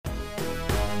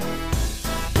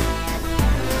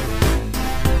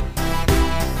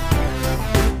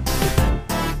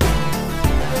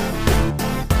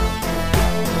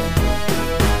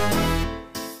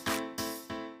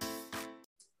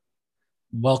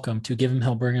Welcome to Give Him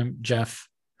Hell, Bring Him Jeff.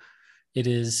 It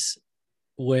is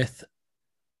with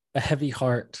a heavy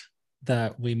heart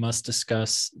that we must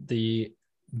discuss the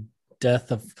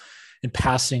death of and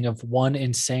passing of one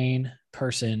insane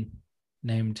person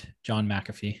named John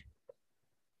McAfee.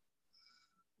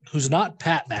 Who's not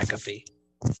Pat McAfee.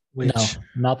 No,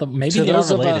 not the. Maybe to they those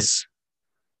are of related. us,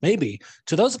 maybe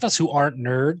to those of us who aren't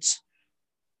nerds,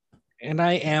 and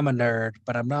I am a nerd,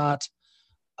 but I'm not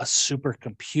a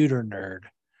supercomputer nerd.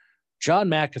 John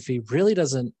McAfee really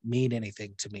doesn't mean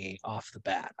anything to me off the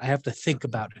bat. I have to think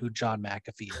about who John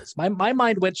McAfee is. My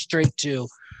mind went straight to,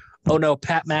 oh no,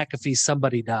 Pat McAfee,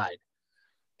 somebody died.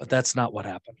 But that's not what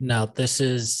happened. No, this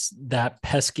is that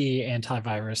pesky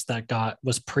antivirus that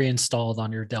was pre-installed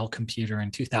on your Dell computer in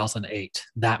 2008.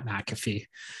 That McAfee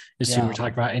is who we're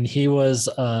talking about. And he was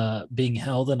being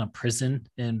held in a prison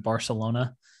in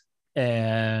Barcelona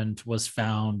and was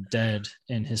found dead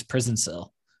in his prison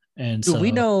cell. And do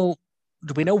we know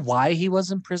why he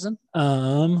was in prison?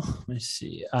 Let me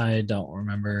see. I don't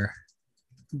remember.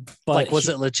 But was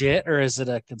it legit or is it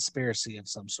a conspiracy of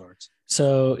some sort?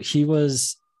 So he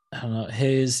was, I don't know,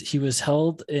 he was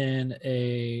held in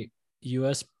a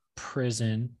U.S.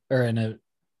 prison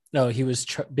he was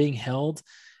being held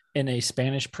in a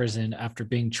Spanish prison after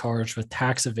being charged with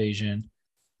tax evasion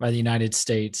by the United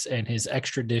States, and his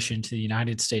extradition to the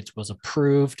United States was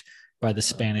approved by the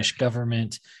Spanish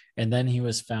government, and then he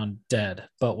was found dead.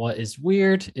 But what is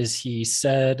weird is he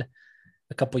said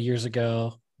a couple years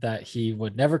ago that he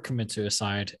would never commit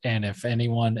suicide, and if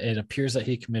anyone, it appears that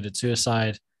he committed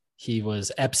suicide, he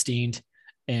was Epsteined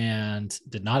and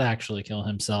did not actually kill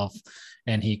himself,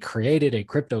 and he created a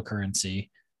cryptocurrency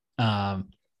and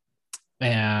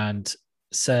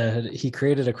said he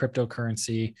created a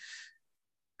cryptocurrency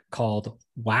called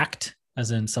Whacked, as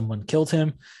in someone killed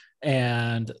him.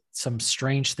 And some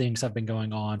strange things have been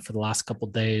going on for the last couple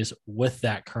of days with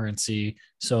that currency.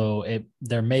 So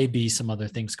there may be some other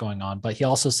things going on. But he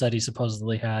also said he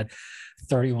supposedly had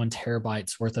 31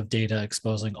 terabytes worth of data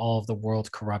exposing all of the world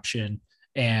corruption.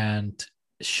 And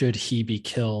should he be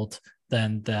killed,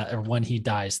 then when he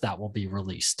dies, that will be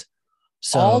released.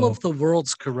 So all of the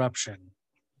world's corruption.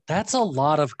 That's a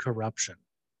lot of corruption.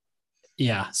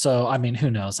 Yeah. So, I mean,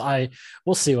 who knows?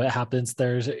 We'll see what happens.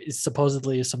 There's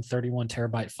supposedly some 31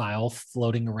 terabyte file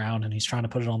floating around, and he's trying to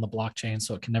put it on the blockchain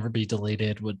so it can never be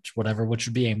deleted, which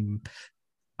would be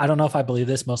I don't know if I believe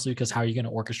this, mostly because how are you going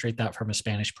to orchestrate that from a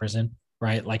Spanish prison,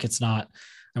 right? Like, it's not,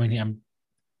 I mean, I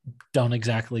don't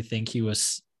exactly think he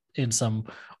was in some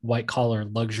white collar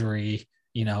luxury,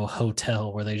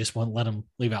 hotel where they just wouldn't let him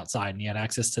leave outside and he had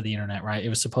access to the internet, right? It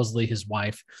was supposedly his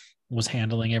wife was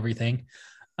handling everything.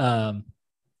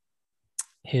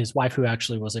 His wife, who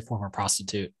actually was a former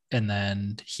prostitute, and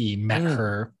then he met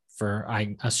her for,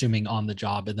 I'm assuming, on the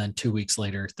job, and then 2 weeks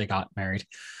later they got married.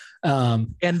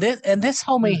 And this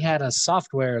homie had a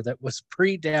software that was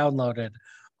pre-downloaded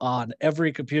on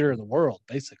every computer in the world,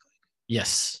 basically.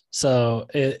 Yes. So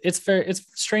it's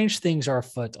strange things are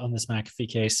afoot on this McAfee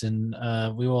case, and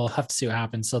we will have to see what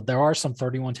happens. So there are some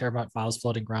 31 terabyte files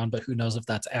floating around, but who knows if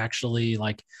that's actually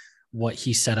like what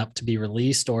he set up to be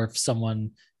released, or if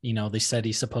someone, they said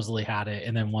he supposedly had it,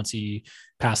 and then once he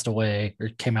passed away or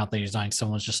came out that he was dying,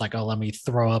 someone's just like, oh, let me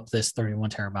throw up this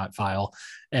 31 terabyte file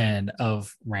and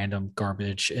of random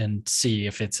garbage and see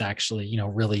if it's actually,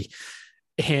 really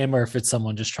him, or if it's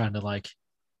someone just trying to like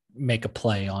make a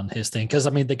play on his thing. Because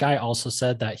I mean, the guy also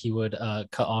said that he would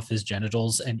cut off his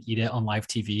genitals and eat it on live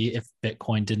TV if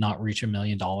Bitcoin did not reach $1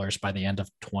 million by the end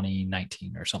of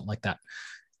 2019 or something like that.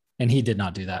 And he did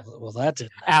not do that. Well, that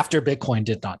did not. After Bitcoin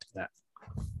did not do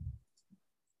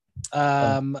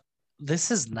that. This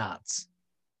is nuts.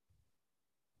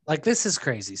 Like, this is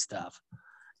crazy stuff.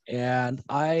 And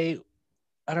I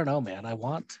don't know, man. I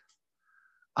want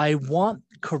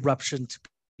corruption to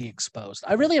be exposed.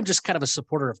 I really am just kind of a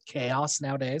supporter of chaos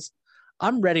nowadays.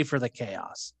 I'm ready for the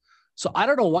chaos. So I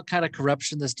don't know what kind of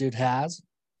corruption this dude has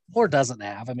or doesn't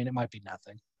have. I mean, it might be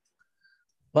nothing.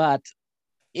 But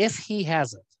if he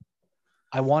has it,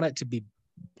 I want it to be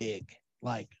big,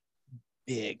 like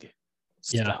big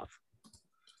stuff.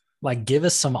 Like, give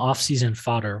us some off-season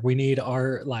fodder. We need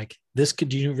our, like, this.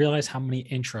 Do you realize how many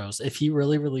intros? If he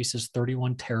really releases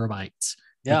 31 terabytes.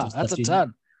 Yeah, that's a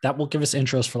ton. That will give us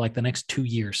intros for like the next 2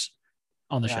 years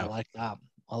on the show. I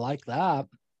like that.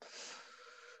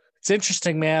 It's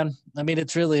interesting, man. I mean,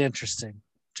 it's really interesting.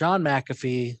 John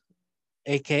McAfee,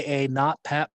 AKA not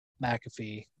Pat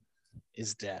McAfee,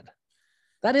 is dead.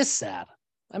 That is sad.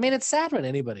 I mean, it's sad when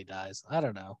anybody dies. I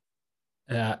don't know.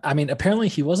 I mean, apparently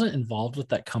he wasn't involved with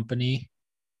that company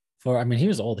he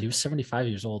was old. He was 75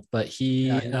 years old, but he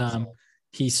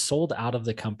he sold out of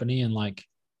the company in like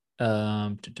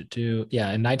in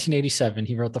 1987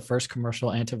 he wrote the first commercial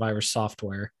antivirus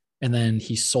software, and then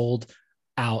he sold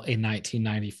out in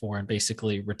 1994 and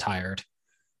basically retired.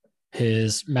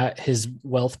 His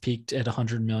wealth peaked at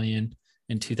 100 million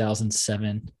in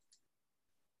 2007.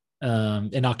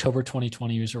 In October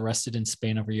 2020, he was arrested in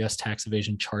Spain over U.S. tax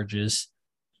evasion charges,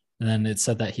 and then it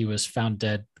said that he was found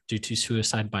dead due to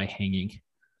suicide by hanging.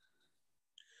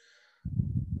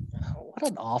 What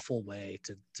an awful way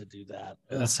to do that.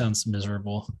 That sounds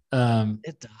miserable.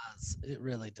 It does. It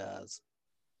really does.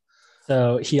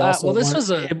 So he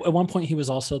also at one point he was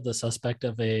also the suspect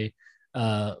of a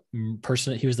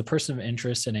person. He was the person of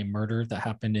interest in a murder that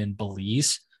happened in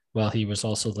Belize while he was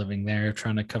also living there,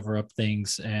 trying to cover up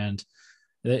things. And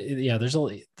there's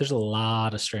a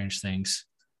lot of strange things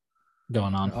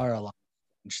going on. There are a lot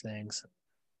of strange things.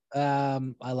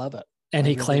 I love it. And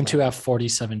he claimed to have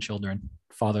 47 children,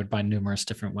 fathered by numerous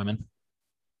different women.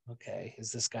 Okay,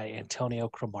 is this guy Antonio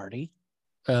Cromartie?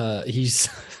 He's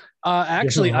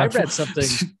actually, I read something.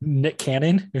 Nick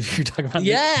Cannon. If you're talking about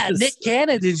Nick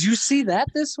Cannon. Did you see that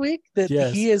this week? That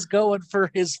he is going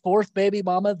for his fourth baby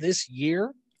mama this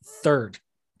year. Third,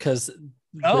 because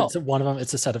one of them.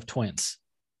 It's a set of twins,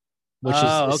 which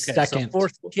is second. So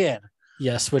fourth kid.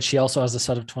 Yes, which he also has a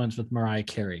set of twins with Mariah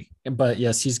Carey. But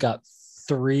yes, he's got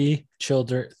 3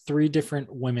 children. 3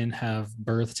 different women have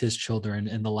birthed his children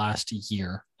in the last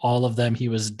year. All of them he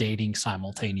was dating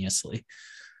simultaneously.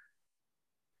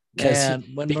 And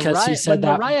when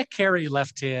Mariah Carey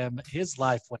left him, his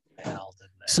life went to hell,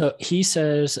 didn't it? So he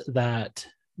says that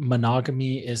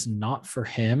monogamy is not for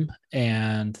him,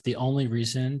 and the only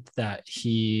reason that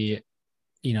he,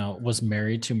 was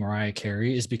married to Mariah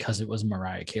Carey is because it was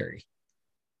Mariah Carey.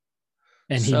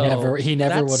 And he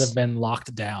never would have been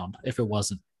locked down if it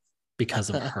wasn't because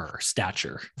of her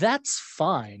stature. That's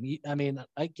fine. I mean,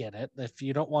 I get it. If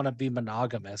you don't want to be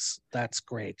monogamous, that's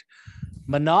great.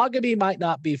 Monogamy might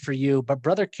not be for you, but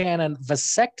Brother Cannon,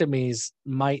 vasectomies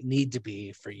might need to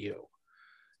be for you.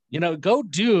 Go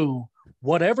do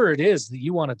whatever it is that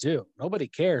you want to do. Nobody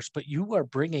cares, but you are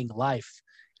bringing life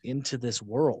into this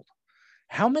world.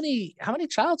 How many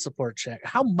child support check?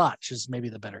 How much is maybe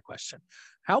the better question.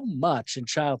 How much in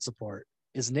child support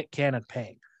is Nick Cannon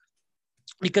paying?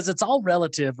 Because it's all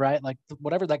relative, right? Like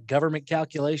whatever that government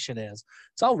calculation is,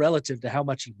 it's all relative to how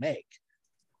much you make.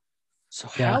 So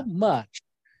how much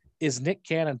is Nick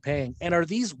Cannon paying? And are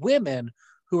these women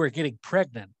who are getting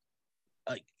pregnant?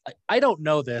 I don't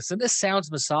know this, and this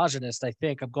sounds misogynist. I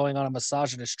think I'm going on a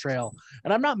misogynist trail,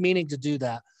 and I'm not meaning to do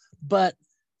that. But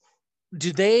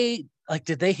did they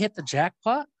hit the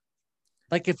jackpot?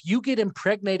 Like, if you get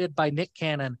impregnated by Nick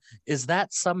Cannon, is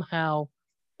that somehow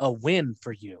a win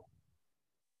for you?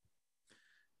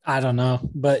 I don't know,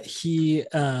 but speaking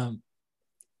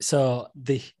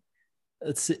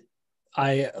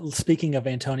of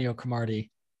Antonio Cromartie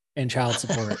and child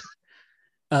support.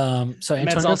 So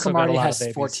Antonio Cromartie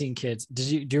has 14 kids. Do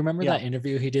you remember that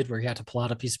interview he did where he had to pull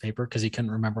out a piece of paper because he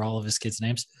couldn't remember all of his kids'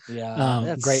 names?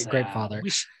 Yeah. Great father.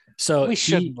 We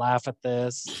shouldn't laugh at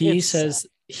this. He says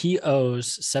he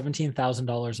owes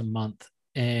 $17,000 a month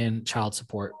in child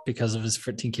support because of his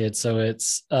 14 kids. So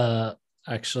it's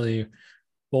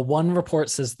one report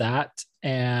says that,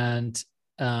 and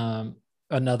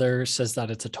another says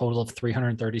that it's a total of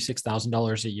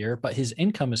 $336,000 a year, but his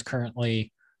income is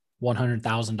currently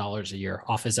 $100,000 a year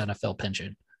off his NFL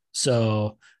pension.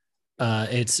 So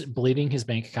it's bleeding his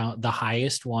bank account. The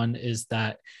highest one is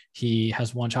that he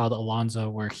has one child, Alonzo,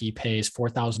 where he pays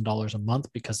 $4,000 a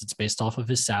month because it's based off of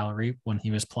his salary when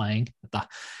he was playing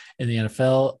in the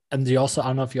NFL. And I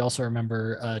don't know if you also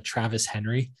remember Travis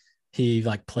Henry. He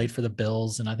played for the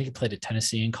Bills, and I think he played at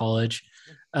Tennessee in college.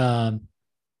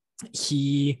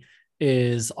 He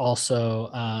is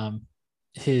also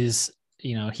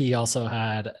he also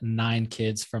had 9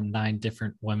 kids from 9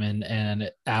 different women. And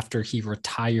after he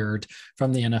retired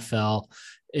from the NFL,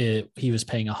 he was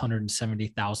paying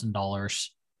 $170,000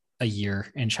 a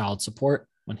year in child support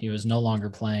when he was no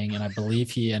longer playing. And I believe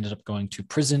he ended up going to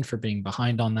prison for being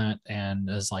behind on that and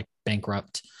is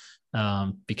bankrupt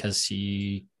because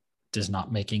he is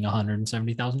not making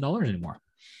 $170,000 anymore.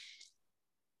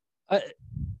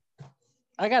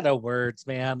 I got no words,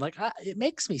 man. It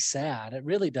makes me sad. It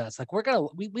really does.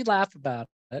 We laugh about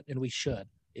it, and we should.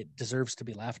 It deserves to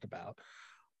be laughed about.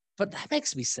 But that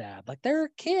makes me sad. They're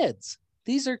kids.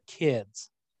 These are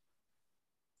kids.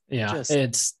 Yeah,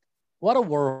 what a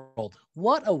world.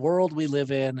 What a world we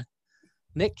live in.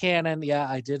 Nick Cannon. Yeah,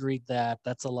 I did read that.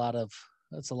 That's a lot of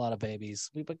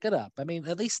babies. But good up. I mean,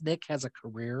 at least Nick has a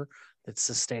career that's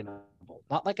sustainable.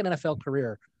 Not like an NFL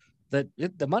career,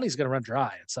 the money's going to run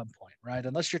dry at some point, right?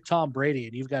 Unless you're Tom Brady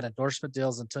and you've got endorsement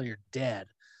deals until you're dead,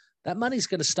 that money's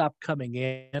going to stop coming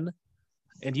in.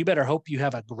 And you better hope you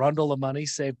have a grundle of money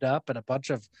saved up and a bunch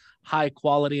of high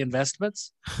quality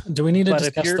investments. Do we need to But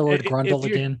discuss the word grundle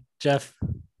again, Jeff?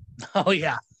 Oh,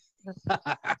 yeah.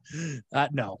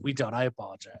 No, we don't. I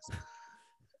apologize.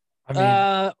 I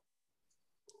mean,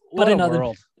 what a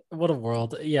world. What a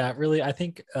world. Yeah, really. I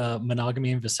think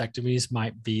monogamy and vasectomies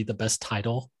might be the best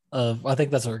title of, I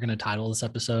think that's what we're going to title this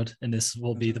episode. And this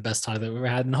will be the best title that we've ever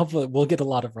had. And hopefully we'll get a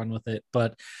lot of run with it.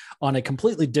 But on a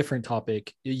completely different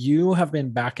topic, you have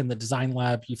been back in the design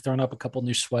lab. You've thrown up a couple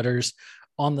new sweaters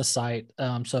on the site.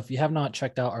 So if you have not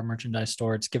checked out our merchandise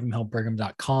store, it's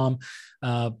giveemhellbrigham.com.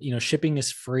 Shipping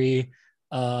is free.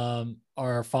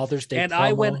 Our Father's Day and promo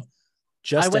I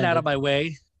went out of my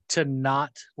way to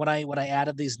not, when I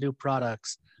added these new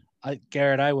products,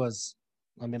 Garrett,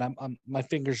 my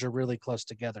fingers are really close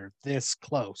together, this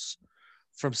close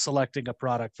from selecting a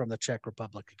product from the Czech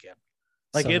Republic again.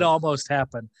 It almost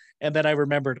happened. And then I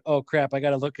remembered, oh crap, I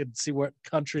got to look and see what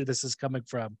country this is coming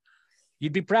from.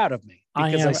 You'd be proud of me.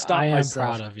 Because I am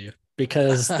proud of you,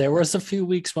 because there was a few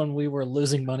weeks when we were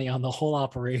losing money on the whole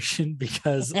operation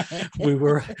because we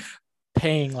were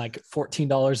paying like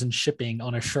 $14 in shipping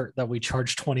on a shirt that we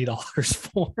charged $20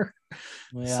 for.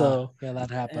 Yeah, that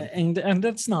happened. And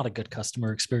that's not a good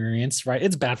customer experience, right?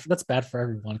 That's bad for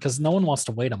everyone, because no one wants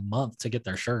to wait a month to get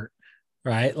their shirt,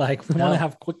 right? Like we want to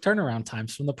have quick turnaround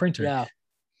times from the printer. Yeah.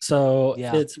 So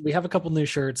we have a couple new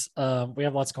shirts. We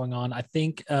have lots going on. I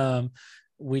think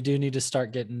we do need to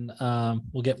start getting,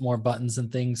 we'll get more buttons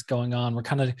and things going on. We're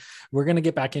going to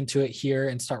get back into it here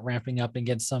and start ramping up and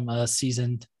get some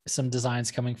some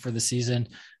designs coming for the season.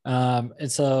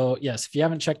 And so, yes, if you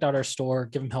haven't checked out our store,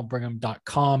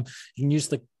 giveemhellbrigham.com, you can use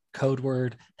the code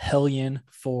word Hellion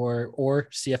or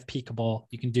CFP Cabal.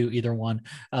 You can do either one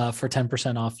for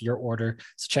 10% off your order.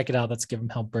 So check it out. That's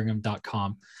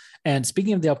giveemhellbrigham.com. And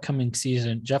speaking of the upcoming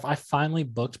season, Jeff, I finally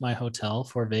booked my hotel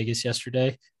for Vegas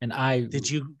yesterday. And did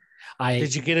you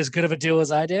get as good of a deal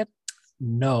as I did?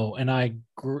 No. And I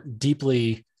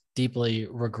deeply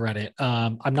regret it.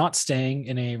 I'm not staying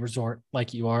in a resort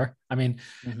like you are. I mean,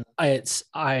 I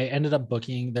ended up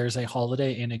booking, there's a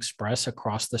Holiday Inn Express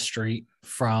across the street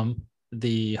from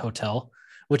the hotel,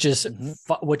 which is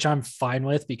which I'm fine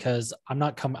with, because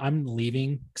I'm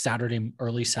leaving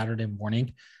early Saturday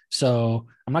morning. So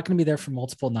I'm not going to be there for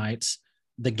multiple nights.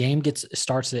 The game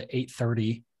starts at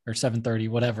 8:30 or 7:30,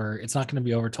 whatever. It's not going to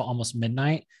be over till almost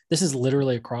midnight. This is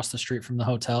literally across the street from the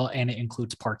hotel, and it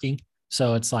includes parking.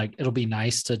 So it's like, it'll be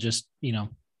nice to just,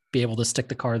 be able to stick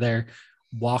the car there,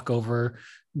 walk over,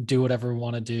 do whatever we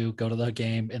want to do, go to the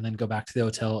game, and then go back to the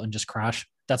hotel and just crash.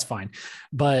 That's fine.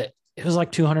 But it was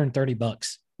like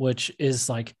 $230, which is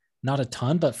like not a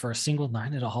ton, but for a single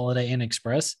night at a Holiday Inn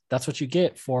Express, that's what you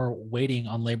get for waiting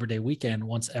on Labor Day weekend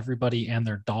once everybody and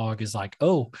their dog is like,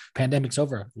 oh, pandemic's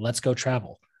over, let's go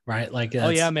travel, right? Like, oh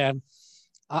yeah, man.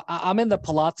 I'm in the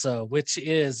Palazzo, which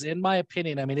is, in my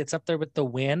opinion, I mean, it's up there with the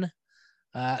Wynn.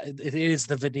 It is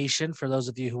the Venetian, for those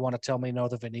of you who want to tell me, no,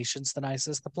 the Venetian's the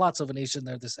nicest. The Palazzo Venetian,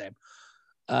 they're the same.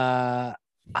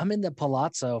 I'm in the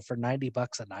Palazzo for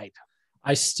 $90 a night.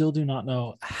 I still do not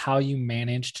know how you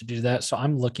managed to do that. So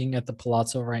I'm looking at the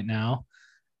Palazzo right now,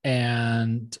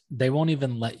 and they won't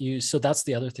even let you. So that's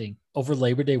the other thing. Over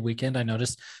Labor Day weekend, I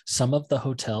noticed some of the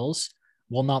hotels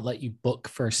will not let you book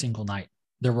for a single night.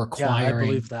 They're requiring, I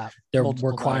believe that. They're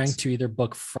requiring to either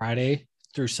book Friday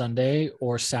through Sunday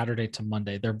or Saturday to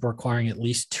Monday. They're requiring at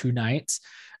least 2 nights.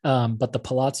 But the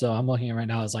Palazzo I'm looking at right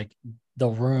now is like, the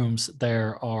rooms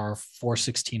there are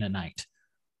 $416 a night.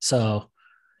 So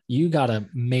you got a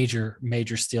major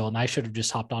steal, and I should have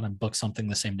just hopped on and booked something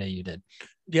the same day you did.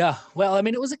 Yeah. Well, I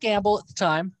mean, it was a gamble at the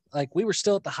time. Like, we were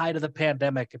still at the height of the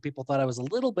pandemic, and people thought I was a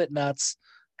little bit nuts,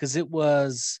 because it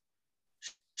was,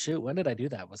 shoot, when did I do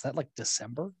that? Was that like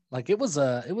December? Like, it was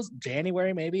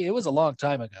January, maybe. It was a long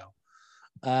time ago.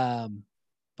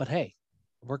 But hey,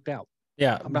 it worked out.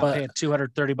 Yeah. I'm not paying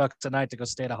 $230 a night to go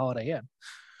stay at a Holiday Inn.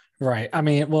 Right. I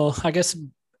mean, well, I guess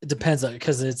it depends,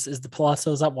 because is the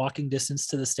Palazzo, is that walking distance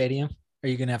to the stadium? Or are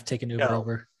you going to have to take an Uber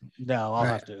over? No, I'll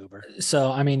have to Uber.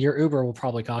 So, I mean, your Uber will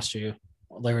probably cost you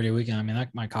Labor Day weekend. I mean, that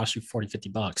might cost you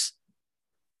 $40-$50.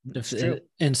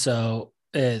 And so,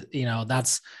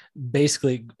 that's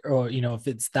basically, or, if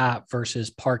it's that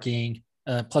versus parking,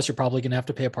 plus you're probably going to have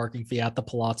to pay a parking fee at the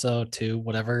Palazzo too,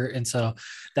 whatever. And so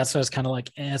that's what it's kind of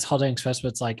like, it's Holiday Inn Express, but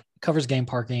it's like, it covers game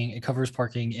parking. It covers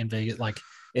parking in Vegas. Like,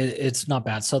 it's not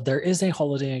bad. So there is a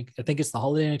Holiday, I think it's the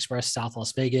Holiday Inn Express, South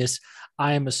Las Vegas.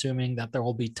 I am assuming that there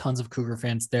will be tons of Cougar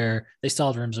fans there. They still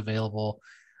have rooms available.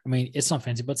 I mean, it's not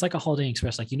fancy, but it's like a Holiday Inn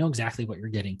Express. Like, you know exactly what you're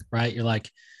getting, right? You're like,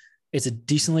 it's a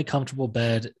decently comfortable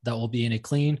bed that will be in a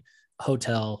clean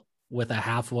hotel with a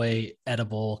halfway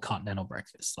edible continental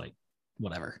breakfast. Like,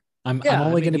 whatever. I'm Yeah, I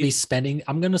only mean, going to be spending.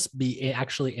 I'm going to be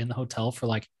actually in the hotel for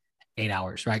like 8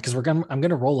 hours, right? Because I'm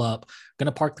gonna roll up,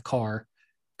 gonna park the car,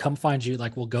 come find you.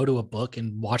 Like, we'll go to a book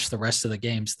and watch the rest of the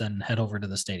games, then head over to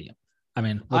the stadium. I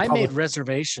mean, we'll I made probably.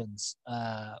 reservations.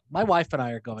 My wife and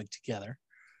I are going together,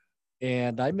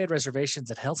 and I made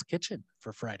reservations at Hell's Kitchen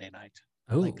for Friday night,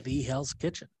 Oh, like the Hell's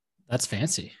Kitchen. that's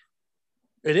fancy.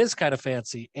 It is kind of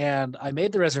fancy, and I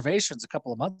made the reservations a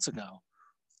couple of months ago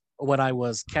when I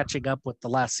was catching up with the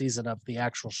last season of the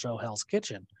actual show Hell's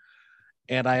Kitchen,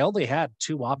 and I only had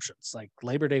two options. Like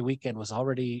Labor Day weekend was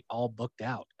already all booked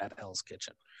out at Hell's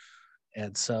Kitchen,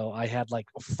 and so I had like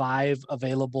 5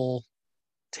 available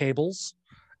tables,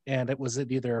 and it was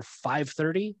at either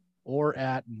 5:30 or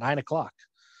at 9 o'clock.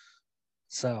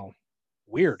 So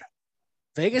weird.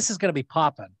 Vegas is going to be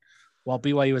popping while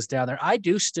BYU is down there. I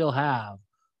do still have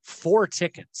 4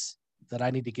 tickets that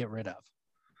I need to get rid of.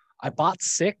 I bought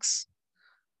 6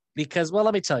 because, well,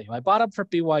 let me tell you, I bought them for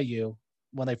BYU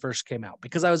when they first came out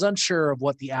because I was unsure of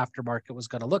what the aftermarket was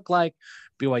going to look like.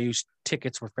 BYU's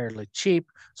tickets were fairly cheap.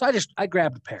 So I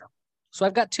grabbed a pair. So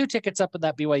I've got 2 tickets up in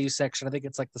that BYU section. I think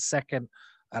it's like the second,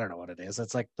 I don't know what it is.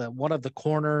 It's like the one of the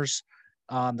corners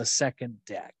on the second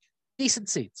deck. Decent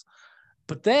seats.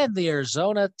 But then the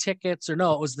Arizona tickets, or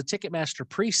no, it was the Ticketmaster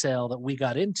pre-sale that we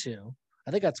got into.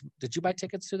 I think did you buy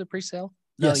tickets through the pre-sale?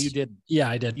 No, Yes. you didn't. Yeah,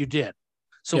 I did. You did.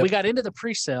 So Yep. we got into the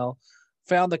pre-sale,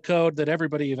 found the code that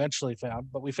everybody eventually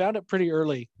found, but we found it pretty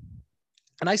early.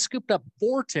 And I scooped up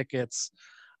 4 tickets.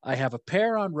 I have a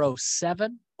pair on row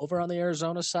 7 over on the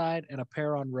Arizona side and a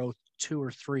pair on row 2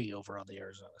 or 3 over on the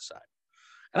Arizona side.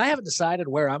 And I haven't decided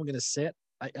where I'm going to sit.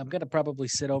 I'm going to probably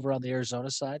sit over on the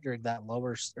Arizona side during that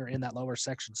lower or in that lower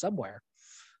section somewhere,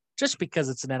 just because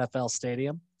it's an NFL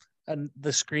stadium and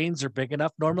the screens are big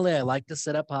enough. Normally, I like to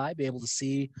sit up high, be able to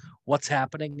see what's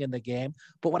happening in the game.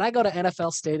 But when I go to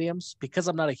NFL stadiums, because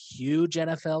I'm not a huge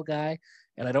NFL guy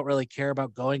and I don't really care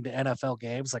about going to NFL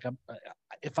games, like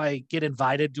if I get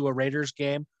invited to a Raiders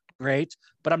game, great,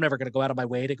 but I'm never going to go out of my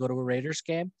way to go to a Raiders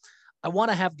game. I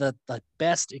want to have the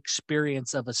best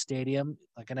experience of a stadium,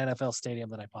 like an NFL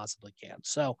stadium, that I possibly can.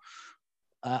 So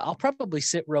I'll probably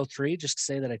sit row 3 just to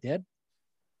say that I did.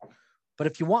 But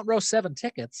if you want row 7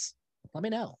 tickets, let me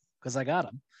know because I got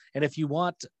them. And if you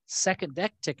want second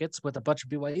deck tickets with a bunch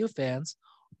of BYU fans,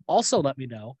 also let me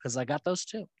know because I got those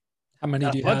too. How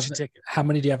many do you have? How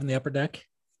many do you have in the upper deck?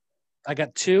 I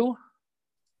got 2,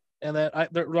 and then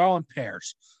they're all in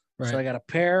pairs. Right. So I got a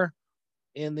pair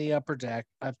in the upper deck.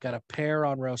 I've got a pair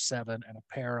on row 7 and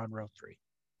a pair on row 3.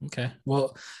 Okay.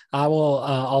 Well, I will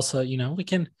also, we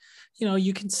can,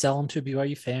 you can sell them to a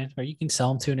BYU fan or you can sell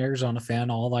them to an Arizona fan.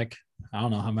 All like, I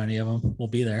don't know how many of them will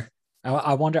be there.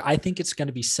 I wonder, I think it's going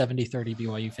to be 70-30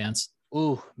 BYU fans.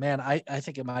 Ooh, man, I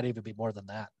think it might even be more than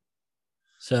that.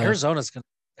 So Arizona's going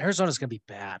to be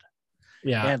bad.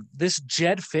 Yeah. And this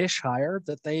Jed Fish hire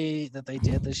that they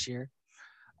did this year,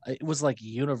 it was like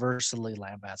universally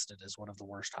lambasted as one of the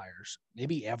worst hires,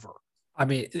 maybe ever. I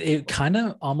mean, it kind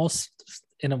of almost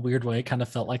in a weird way kind of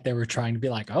felt like they were trying to be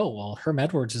like, oh, well, Herm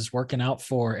Edwards is working out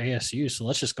for ASU, so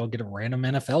let's just go get a random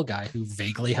NFL guy who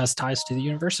vaguely has ties to the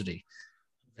university.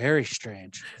 Very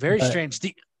strange. Very strange.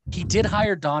 He did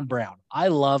hire Don Brown. I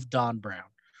love Don Brown.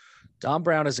 Don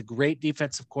Brown is a great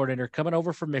defensive coordinator coming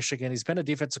over from Michigan. He's been a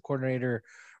defensive coordinator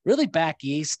really back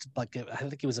east. Like I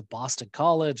think he was at Boston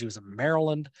College. He was in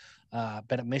Maryland,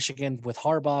 been at Michigan with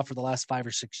Harbaugh for the last 5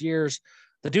 or 6 years.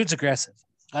 The dude's aggressive.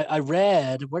 I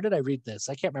read, where did I read this?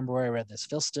 I can't remember where I read this.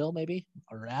 Phil Still, maybe,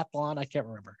 or Athlon. I can't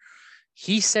remember.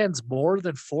 He sends more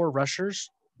than 4 rushers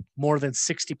more than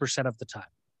 60% of the time.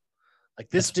 Like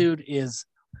this dude is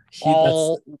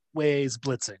always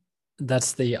blitzing.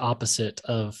 That's the opposite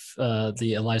of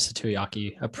the Elisa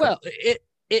Tuiaki approach. Well,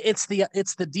 it's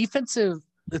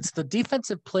the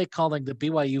defensive play calling that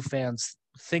BYU fans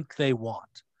think they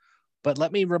want. But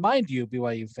let me remind you,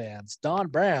 BYU fans, Don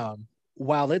Brown,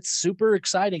 while it's super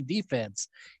exciting defense,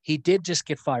 he did just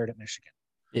get fired at Michigan.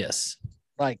 Yes.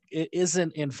 Like it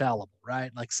isn't infallible,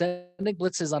 right? Like sending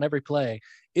blitzes on every play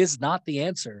is not the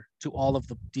answer to all of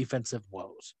the defensive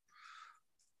woes.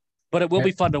 But it will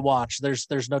be fun to watch.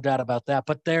 There's no doubt about that.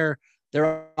 But their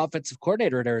offensive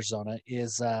coordinator at Arizona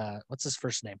is what's his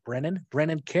first name?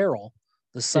 Brennan Carroll,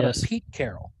 the son of Pete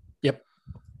Carroll. Yep.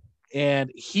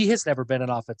 And he has never been an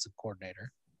offensive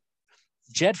coordinator.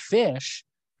 Jed Fish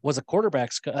was a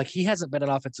quarterback. Like he hasn't been an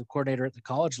offensive coordinator at the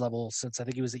college level since I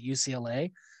think he was at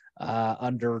UCLA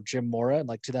under Jim Mora in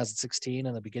like 2016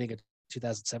 and the beginning of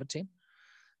 2017.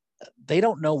 They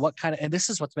don't know what kind of, and this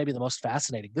is what's maybe the most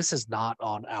fascinating. This is not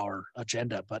on our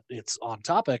agenda, but it's on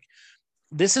topic.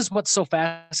 This is what's so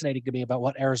fascinating to me about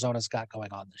what Arizona's got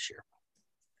going on this year.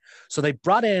 So they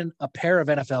brought in a pair of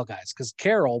NFL guys because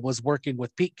Carroll was working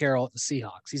with Pete Carroll at the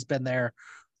Seahawks. He's been there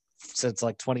since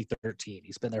like 2013.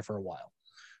 He's been there for a while.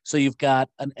 So you've got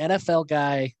an NFL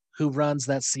guy who runs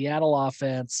that Seattle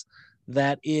offense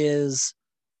that is,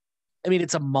 I mean,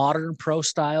 it's a modern pro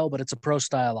style, but it's a pro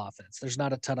style offense. There's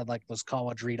not a ton of like those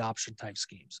college read option type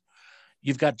schemes.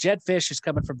 You've got Jed Fish, who's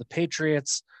coming from the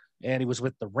Patriots, and he was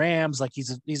with the Rams. Like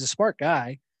he's a smart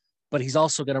guy, but he's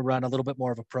also going to run a little bit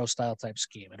more of a pro style type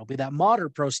scheme. It'll be that modern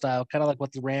pro style, kind of like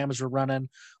what the Rams were running,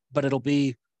 but it'll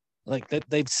be like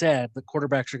they've said the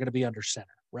quarterbacks are going to be under center,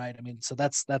 right? I mean, so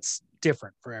that's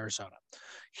different for Arizona.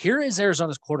 Here is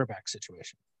Arizona's quarterback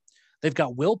situation. They've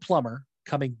got Will Plummer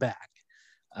coming back.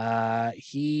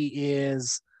 He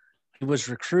was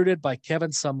recruited by Kevin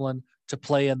Sumlin to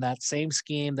play in that same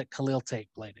scheme that Khalil Tate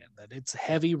played in, that it's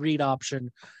heavy read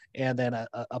option and then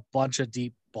a bunch of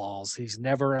deep balls. He's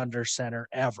never under center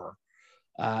ever.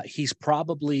 He's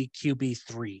probably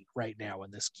QB3 right now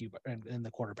in in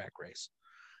the quarterback race.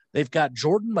 They've got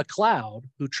Jordan McLeod,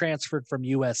 who transferred from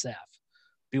USF.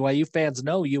 BYU fans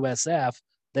know USF.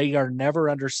 They are never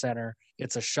under center.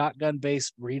 It's a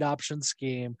shotgun-based read option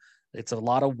scheme. It's a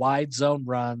lot of wide zone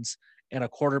runs and a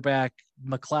quarterback,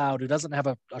 McLeod, who doesn't have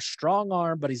a strong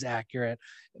arm, but he's accurate.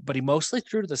 But he mostly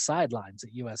threw to the sidelines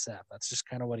at USF. That's just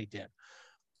kind of what he did.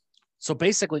 So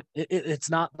basically, it's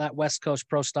not that West Coast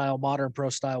pro style, modern pro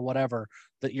style, whatever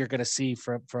that you're going to see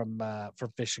from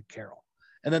Fish and Carroll.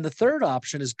 And then the third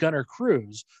option is Gunnar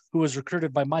Cruz, who was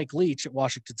recruited by Mike Leach at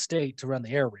Washington State to run the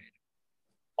air raid.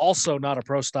 Also not a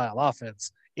pro style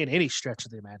offense in any stretch of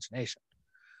the imagination.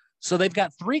 So they've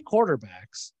got three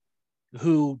quarterbacks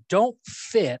who don't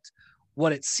fit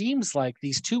what it seems like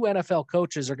these two NFL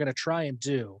coaches are going to try and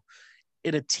do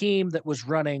in a team that was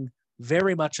running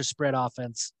very much a spread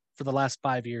offense for the last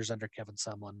 5 years under Kevin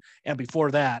Sumlin. And before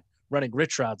that, running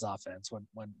Rich Rod's offense when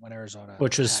Arizona,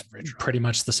 which was pretty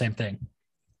much the same thing.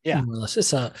 Yeah.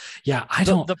 It's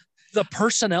the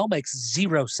personnel makes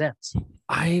zero sense.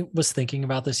 I was thinking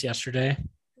about this yesterday,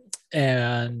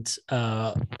 and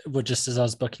just as I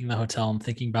was booking the hotel, I'm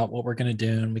thinking about what we're going to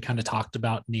do. And we kind of talked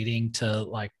about needing to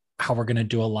like how we're going to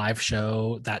do a live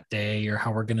show that day or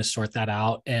how we're going to sort that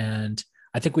out. And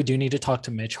I think we do need to talk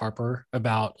to Mitch Harper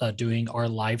about doing our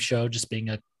live show, just being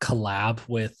a collab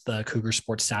with Cougar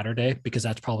Sports Saturday, because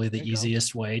that's probably the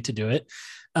easiest way to do it,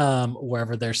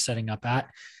 wherever they're setting up at.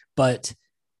 But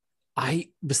I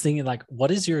was thinking, like,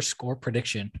 what is your score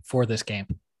prediction for this game?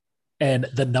 And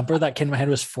the number that came to my head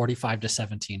was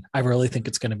 45-17. I really think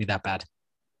it's going to be that bad.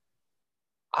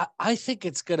 I think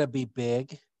it's going to be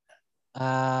big.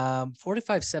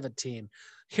 45-17.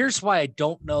 Here's why I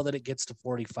don't know that it gets to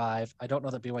 45. I don't know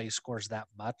that BYU scores that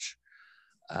much.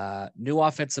 New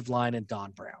offensive line and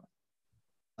Don Brown.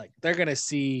 Like they're going to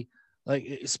see, like,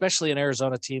 especially an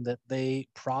Arizona team that they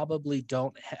probably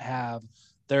don't have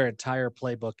their entire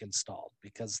playbook installed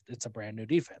because it's a brand new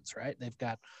defense, right? They've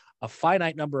got a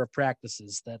finite number of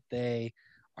practices that they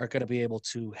are going to be able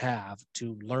to have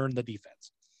to learn the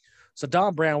defense. So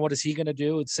Don Brown, what is he going to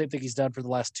do? It's the same thing he's done for the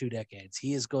last 2 decades.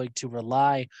 He is going to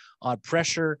rely on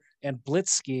pressure and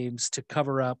blitz schemes to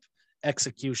cover up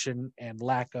execution and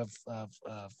lack of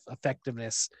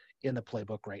effectiveness in the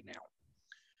playbook right now.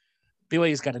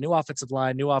 BYU's got a new offensive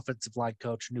line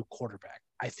coach, new quarterback.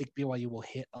 I think BYU will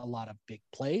hit a lot of big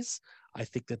plays. I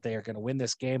think that they are going to win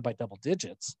this game by double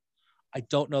digits. I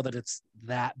don't know that it's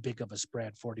that big of a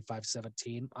spread,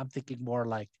 45-17. I'm thinking more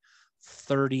like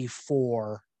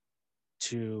 34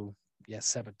 to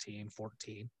 17,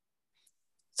 14.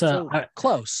 So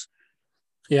close.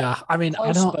 Yeah. I mean,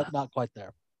 close, but not quite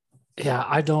there. Yeah.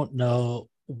 I don't know.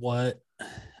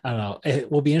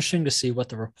 It will be interesting to see what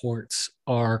the reports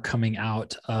are coming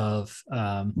out of,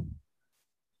 what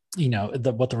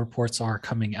the reports are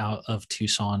coming out of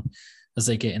Tucson as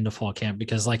they get into fall camp,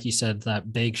 because like you said,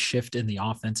 that big shift in the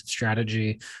offensive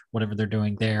strategy, whatever they're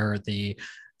doing there,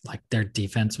 their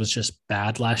defense was just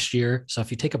bad last year. So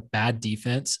if you take a bad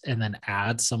defense and then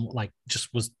add some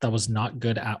that was not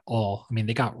good at all. I mean,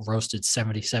 they got roasted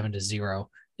 77-0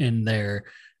 in their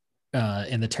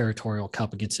in the Territorial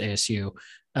Cup against ASU.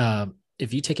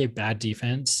 If you take a bad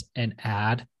defense and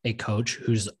add a coach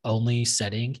whose only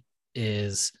setting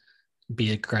is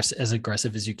be as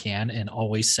aggressive as you can and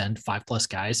always send 5+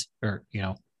 guys, or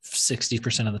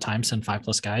 60% of the time send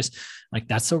 5+ guys, like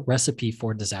that's a recipe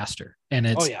for disaster. And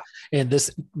and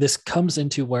this comes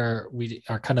into where we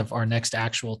are kind of our next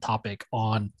actual topic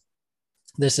on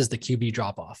this is the QB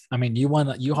drop off. I mean, you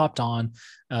hopped on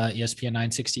ESPN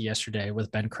 960 yesterday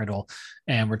with Ben Criddle,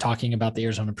 and we're talking about the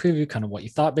Arizona preview, kind of what you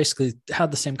thought. Basically,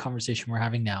 had the same conversation we're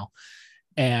having now,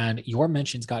 and your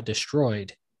mentions got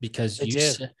destroyed because you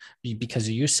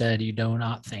said you do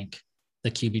not think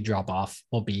the QB drop off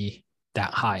will be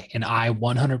that high, and I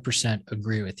 100%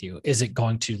 agree with you. Is it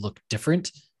going to look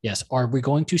different? Yes. Are we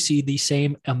going to see the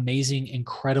same amazing,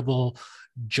 incredible,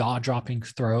 jaw-dropping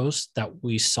throws that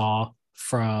we saw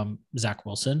from Zach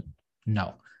Wilson?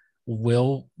 No.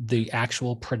 Will the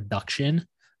actual production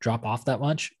drop off that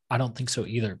much? I don't think so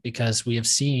either, because we have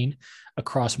seen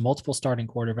across multiple starting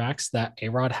quarterbacks that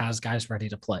A-Rod has guys ready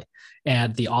to play,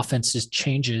 and the offense just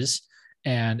changes.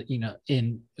 And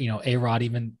A-Rod,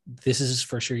 even this is his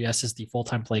first year, yes, as the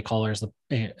full-time play caller, as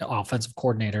the offensive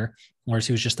coordinator, whereas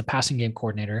he was just the passing game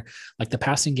coordinator. Like, the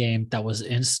passing game that was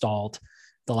installed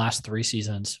the last 3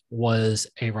 seasons was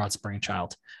A-Rod's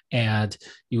brainchild. And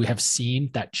you have seen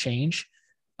that change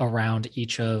around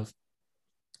each of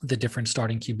the different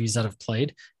starting QBs that have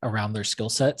played around their skill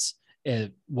sets.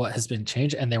 What has been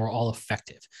changed, and they were all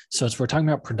effective. So as we're talking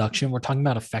about production, we're talking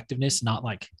about effectiveness, not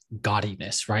like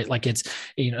gaudiness, right? Like, it's,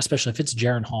 especially if it's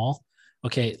Jaron Hall,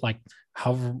 okay, like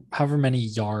however many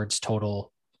yards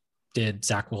total did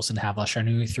Zach Wilson have last year? I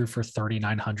knew he threw for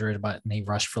 3,900, but he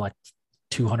rushed for like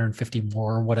 250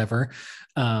 more or whatever.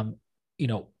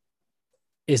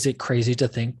 Is it crazy to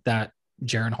think that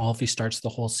Jaron Hall, if he starts the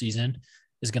whole season,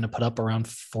 is going to put up around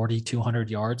 4,200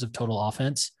 yards of total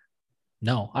offense?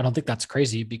 No, I don't think that's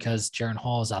crazy, because Jaron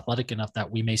Hall is athletic enough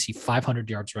that we may see 500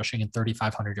 yards rushing and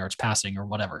 3,500 yards passing or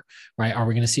whatever, right? Are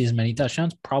we going to see as many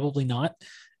touchdowns? Probably not.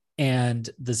 And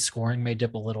the scoring may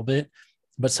dip a little bit,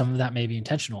 but some of that may be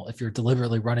intentional. If you're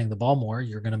deliberately running the ball more,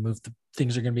 you're going to move,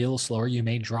 things are going to be a little slower. You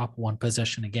may drop one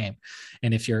possession a game.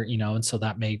 And if you're, and so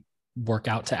that may work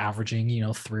out to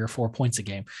averaging, 3 or 4 points a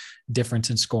game difference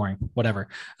in scoring, whatever.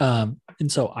 And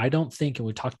so I don't think, and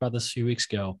we talked about this a few weeks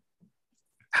ago,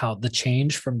 how the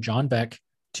change from John Beck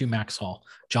to Max Hall.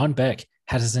 John Beck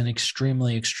has an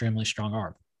extremely, extremely strong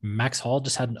arm. Max Hall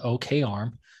just had an okay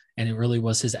arm, and it really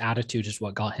was his attitude is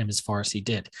what got him as far as he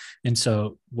did. And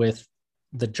so with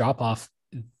the drop off,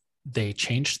 they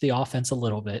changed the offense a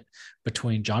little bit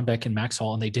between John Beck and Max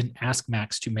Hall, and they didn't ask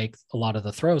Max to make a lot of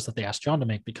the throws that they asked John to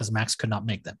make, because Max could not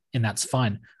make them, and that's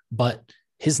fine. But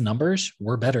his numbers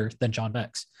were better than John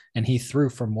Beck's, and he threw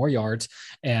for more yards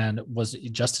and was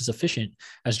just as efficient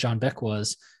as John Beck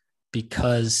was,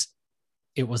 because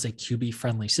it was a QB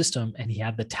friendly system, and he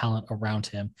had the talent around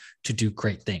him to do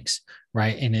great things.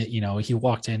 Right. And he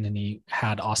walked in and he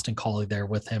had Austin Collie there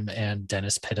with him and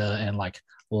Dennis Pitta, and like,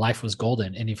 life was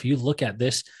golden. And if you look at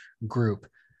this group,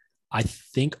 I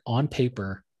think on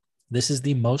paper, this is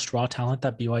the most raw talent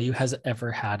that BYU has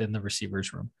ever had in the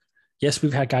receivers room. Yes,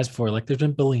 we've had guys before, like there's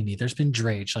been Bellini, there's been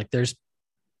Drage, like there's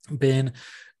been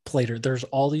Plater. There's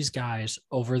all these guys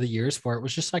over the years where it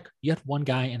was just like you had one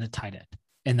guy and a tight end,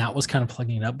 and that was kind of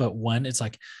plugging it up. But when it's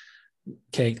like,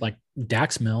 okay, like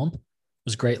Dax Milne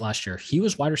was great last year. He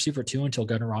was wide receiver 2 until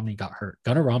Gunnar Romney got hurt.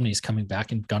 Gunnar Romney is coming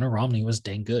back, and Gunnar Romney was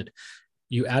dang good.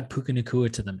 You add Puka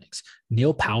Nacua to the mix.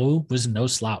 Neil Pau'u was no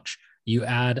slouch. You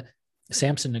add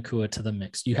Samson Nacua to the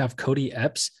mix. You have Cody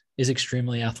Epps is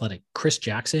extremely athletic. Chris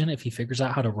Jackson, if he figures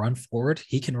out how to run forward,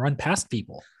 he can run past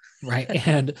people, right?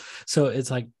 And so it's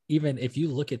like, even if you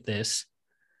look at this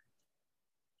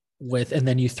and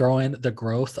then you throw in the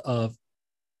growth of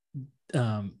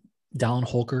Dallin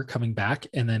Holker coming back,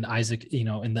 and then Isaac,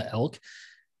 in the Elk,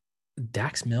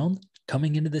 Dax Milne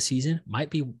coming into the season might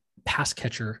be pass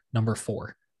catcher number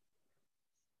 4.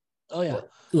 Oh yeah.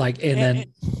 Like, and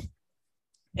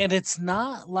it's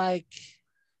not like,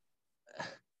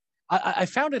 I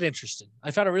found it interesting.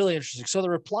 I found it really interesting. So the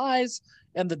replies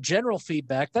and the general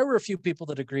feedback, there were a few people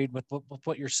that agreed with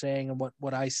what you're saying and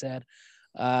what I said.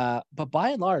 But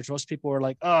by and large, most people were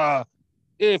like,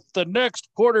 if the next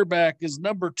quarterback is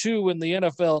number 2 in the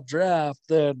NFL draft,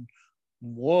 then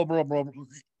blah, blah, blah.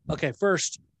 Okay,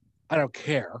 first, I don't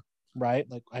care, right?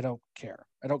 Like, I don't care.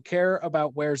 I don't care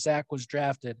about where Zach was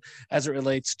drafted as it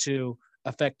relates to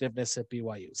effectiveness at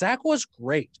BYU. Zach was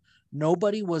great.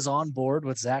 Nobody was on board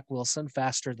with Zach Wilson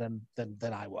faster than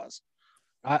I was.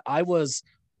 I was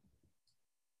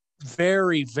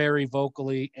very, very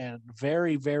vocally and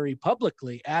very, very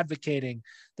publicly advocating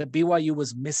that BYU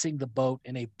was missing the boat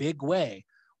in a big way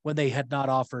when they had not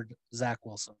offered Zach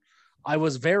Wilson. I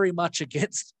was very much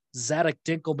against Zadok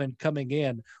Dinkelman coming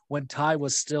in when Ty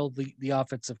was still the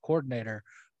offensive coordinator,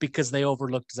 because they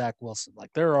overlooked Zach Wilson. Like,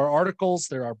 there are articles,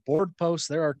 there are board posts,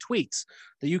 there are tweets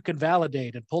that you can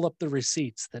validate and pull up the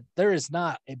receipts that there is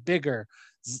not a bigger,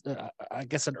 I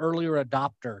guess, an earlier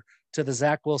adopter to the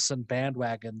Zach Wilson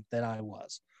bandwagon than I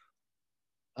was.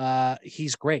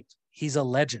 He's great. He's a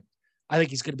legend. I think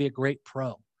he's going to be a great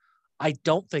pro. I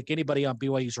don't think anybody on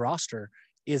BYU's roster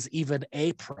is even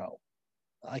a pro.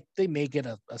 Like, they may get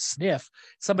a sniff.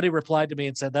 Somebody replied to me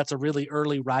and said, that's a really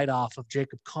early write-off of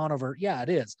Jacob Conover. Yeah, it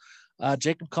is.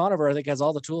 Jacob Conover, I think, has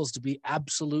all the tools to be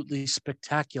absolutely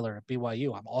spectacular at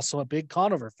BYU. I'm also a big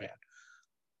Conover fan.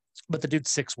 But the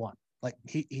dude's 6'1". Like,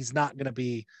 he's not going to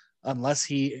be, unless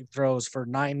he throws for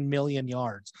 9 million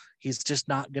yards, he's just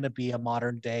not going to be a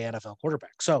modern-day NFL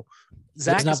quarterback. So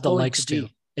Zach doesn't have is the going legs to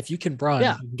be. If you can run,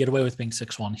 Yeah. you can get away with being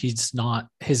 6'1". He's not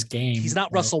his game. He's not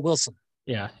Russell Wilson.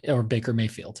 Yeah, or Baker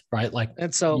Mayfield, right? Like,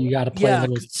 and so you got to play a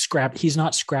little scrappy. He's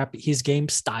not scrappy. His game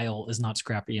style is not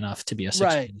scrappy enough to be a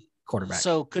 6'1" quarterback.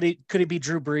 So could he be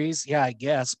Drew Brees? Yeah, I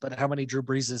guess. But how many Drew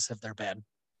Breeses have there been?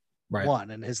 Right.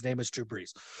 One, and his name is Drew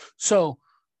Brees. So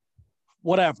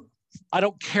whatever. I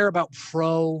don't care about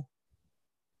pro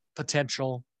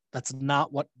potential. That's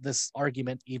not what this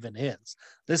argument even is.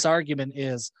 This argument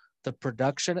is the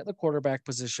production at the quarterback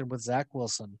position with Zach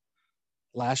Wilson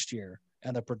last year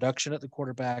and the production at the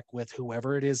quarterback with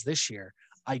whoever it is this year,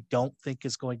 I don't think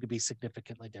is going to be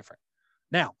significantly different.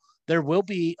 Now, there will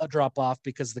be a drop-off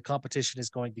because the competition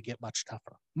is going to get much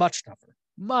tougher.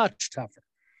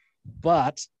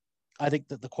 But I think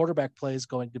that the quarterback play is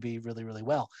going to be really, really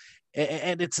well.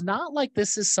 And it's not like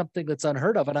this is something that's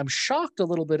unheard of. And I'm shocked a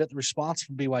little bit at the response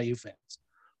from BYU fans,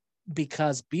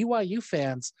 because BYU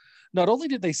fans, not only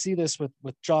did they see this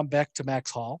with John Beck to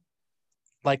Max Hall,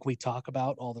 like we talk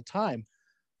about all the time,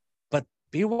 but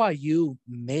BYU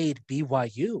made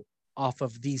BYU off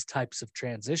of these types of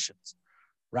transitions,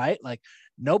 right? Like,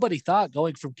 nobody thought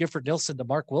going from Gifford Nilsson to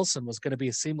Mark Wilson was going to be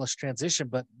a seamless transition,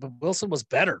 but Wilson was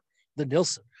better than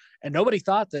Nilsson. And nobody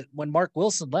thought that when Mark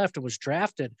Wilson left and was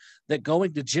drafted, that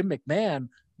going to Jim McMahon,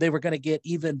 they were going to get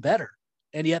even better.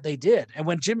 And yet they did. And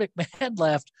when Jim McMahon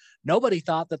left, nobody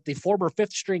thought that the former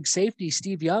fifth string safety,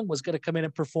 Steve Young, was going to come in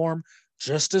and perform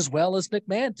just as well as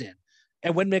McMahon did.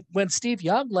 And when Steve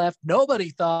Young left, nobody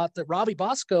thought that Robbie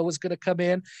Bosco was going to come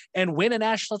in and win a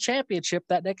national championship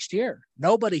that next year.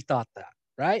 Nobody thought that,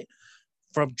 right?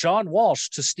 From John Walsh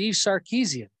to Steve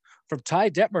Sarkisian, from Ty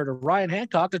Detmer to Ryan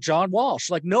Hancock to John Walsh.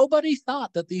 Like, nobody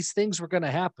thought that these things were going to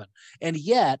happen. And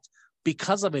yet,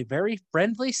 because of a very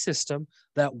friendly system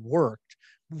that worked,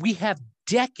 we have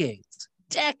decades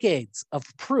of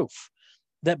proof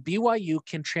that BYU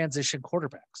can transition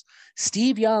quarterbacks.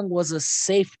 Steve Young was a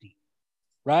safety,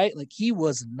 right? Like, he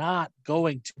was not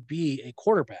going to be a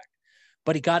quarterback,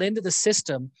 but he got into the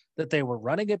system that they were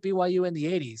running at BYU in the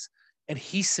 80s, and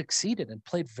he succeeded and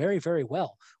played very, very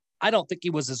well. I don't think he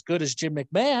was as good as Jim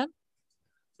McMahon,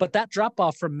 but that drop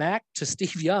off from Mac to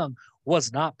Steve Young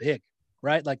was not big,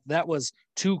 right? Like, that was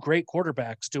two great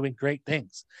quarterbacks doing great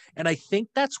things. And I think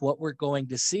that's what we're going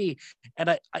to see.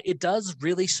 And it does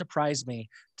really surprise me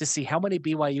to see how many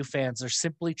BYU fans are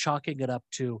simply chalking it up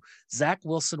to Zach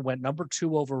Wilson went number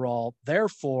 2 overall.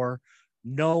 Therefore,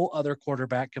 no other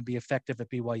quarterback can be effective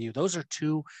at BYU. Those are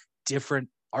two different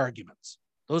arguments.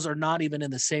 Those are not even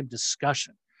in the same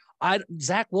discussion.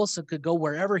 Zach Wilson could go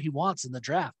wherever he wants in the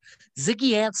draft.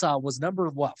 Ziggy Ansah was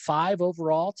number 5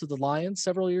 overall to the Lions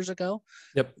several years ago.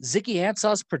 Yep. Ziggy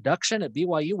Ansah's production at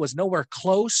BYU was nowhere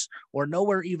close or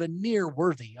nowhere even near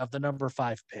worthy of the number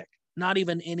 5 pick. Not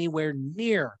even anywhere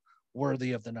near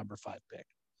worthy of the number 5 pick.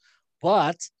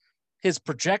 But his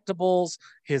projectables,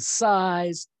 his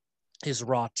size, his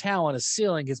raw talent, his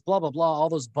ceiling, his blah, blah, blah, all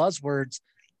those buzzwords,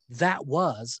 that's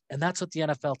what the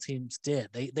NFL teams did.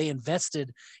 They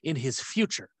invested in his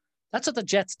future. That's what the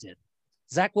Jets did.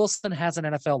 Zach Wilson has an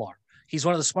NFL arm. He's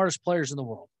one of the smartest players in the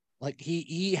world. Like,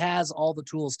 he has all the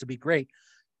tools to be great.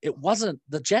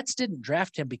 The Jets didn't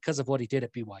draft him because of what he did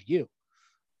at BYU.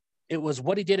 It was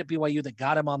what he did at BYU that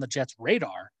got him on the Jets'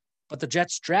 radar, but the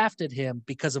Jets drafted him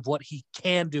because of what he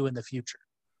can do in the future.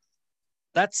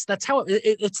 That's how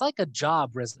it's like a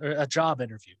job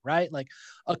interview, right? Like,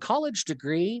 a college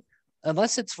degree,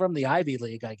 unless it's from the Ivy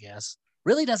League, I guess,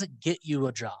 really doesn't get you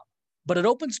a job, but it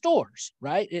opens doors,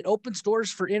 right? It opens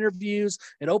doors for interviews.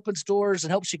 It opens doors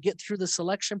and helps you get through the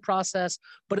selection process.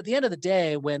 But at the end of the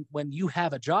day, when you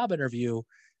have a job interview,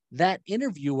 that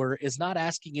interviewer is not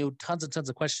asking you tons and tons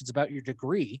of questions about your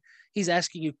degree. He's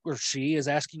asking you, or she is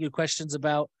asking you questions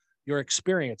about your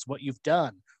experience, what you've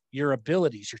done, your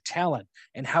abilities, your talent,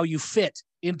 and how you fit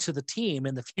into the team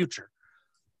in the future.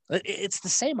 It's the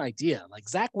same idea. Like,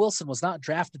 Zach Wilson was not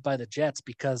drafted by the Jets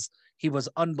because he was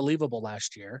unbelievable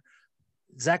last year.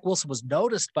 Zach Wilson was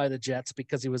noticed by the Jets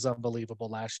because he was unbelievable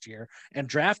last year, and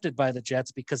drafted by the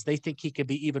Jets because they think he can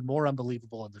be even more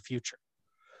unbelievable in the future.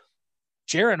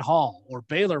 Jaron Hall or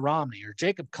Baylor Romney or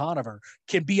Jacob Conover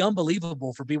can be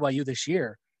unbelievable for BYU this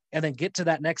year and then get to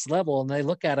that next level. And they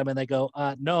look at them and they go,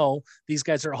 no, these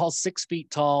guys are all 6 feet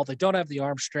tall. They don't have the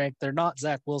arm strength. They're not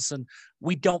Zach Wilson.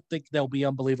 We don't think they'll be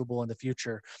unbelievable in the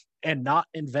future, and not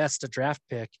invest a draft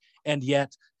pick and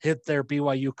yet hit their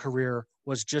BYU career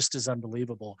was just as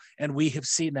unbelievable. And we have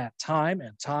seen that time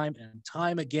and time and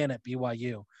time again at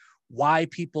BYU. Why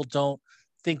people don't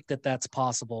think that that's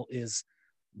possible is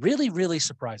really, really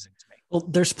surprising to me. Well,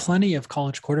 there's plenty of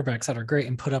college quarterbacks that are great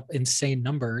and put up insane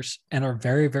numbers and are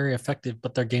very, very effective,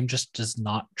 but their game just does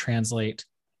not translate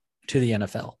to the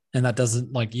NFL. And that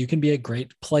doesn't, like, you can be a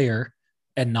great player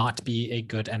and not be a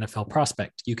good NFL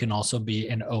prospect. You can also be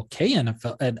an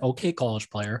okay college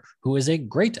player who is a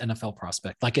great NFL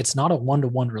prospect. Like, it's not a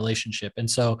one-to-one relationship. And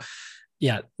so,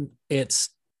 yeah,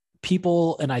 it's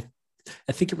people. And I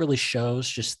think it really shows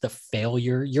just the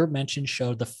failure. Your mention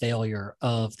showed the failure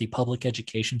of the public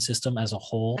education system as a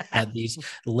whole, that these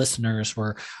listeners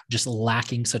were just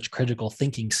lacking such critical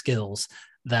thinking skills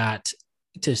that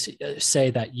to say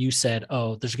that you said,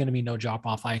 oh, there's going to be no drop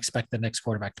off, I expect the next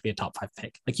quarterback to be a top 5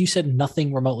 pick. Like, you said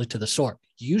nothing remotely to the sort.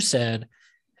 You said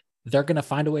they're going to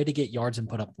find a way to get yards and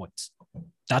put up points.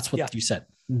 That's what you said.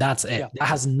 That's it. That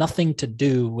has nothing to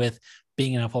do with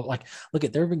being an NFL. Like, look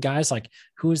at, there have been guys like,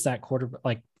 who is that quarterback?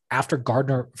 Like, after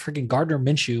Gardner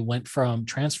Minshew went from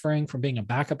transferring from being a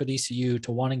backup at ECU to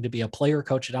wanting to be a player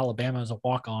coach at Alabama as a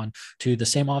walk-on, to the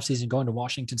same offseason going to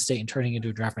Washington State and turning into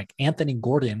a draft pick. Anthony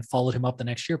Gordon followed him up the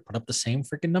next year, put up the same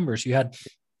freaking numbers. You had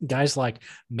guys like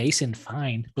Mason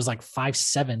Fine, was like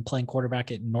 5'7", playing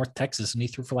quarterback at North Texas, and he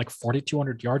threw for like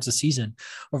 4,200 yards a season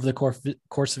over the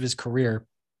course of his career.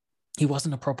 He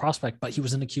wasn't a pro prospect, but he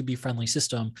was in a QB-friendly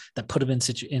system that put him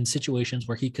in situations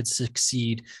where he could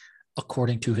succeed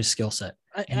according to his skill set.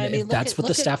 I mean, that's what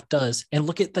the staff does. And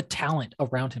look at the talent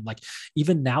around him. Like,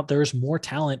 even now, there's more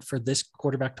talent for this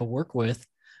quarterback to work with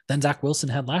than Zach Wilson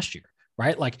had last year,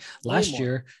 right? Like, last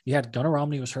year, you had Gunnar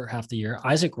Romney was hurt half the year.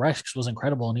 Isaac Rex was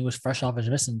incredible, and he was fresh off his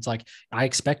missing. It's like, I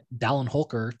expect Dallin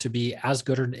Holker to be as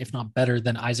good, or if not better,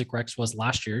 than Isaac Rex was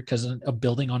last year, because of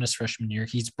building on his freshman year.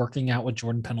 He's working out with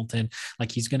Jordan Pendleton.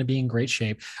 Like, he's going to be in great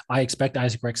shape. I expect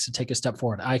Isaac Rex to take a step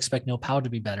forward. I expect Neil Powell to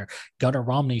be better. Gunnar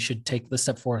Romney should take the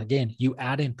step forward again. You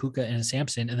add in Puka and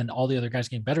Sampson, and then all the other guys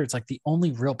getting better. It's like the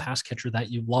only real pass catcher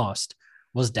that you lost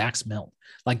was Dax Milne.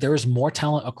 Like, there is more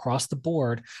talent across the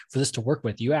board for this to work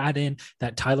with. You add in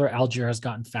that Tyler Algier has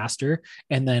gotten faster,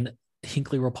 and then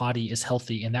Hinkley Ropati is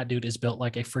healthy, and that dude is built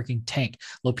like a freaking tank.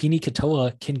 Lopini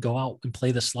Katoa can go out and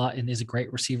play the slot and is a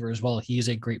great receiver as well. He is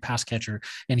a great pass catcher,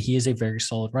 and he is a very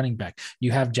solid running back.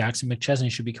 You have Jackson McChesney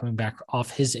should be coming back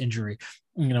off his injury.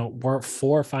 You know, we're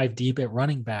 4 or 5 deep at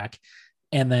running back,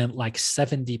 and then like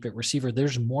 7 deep at receiver.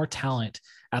 There's more talent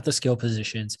at the skill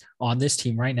positions on this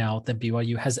team right now than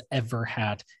BYU has ever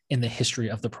had in the history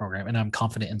of the program. And I'm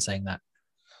confident in saying that.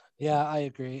 Yeah, I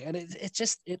agree. And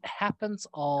it happens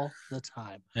all the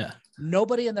time. Yeah.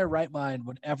 Nobody in their right mind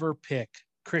would ever pick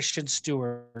Christian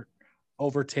Stewart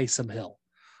over Taysom Hill.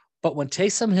 But when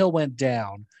Taysom Hill went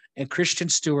down and Christian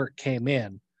Stewart came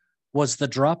in, was the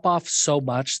drop off so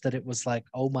much that it was like,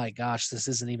 oh my gosh, this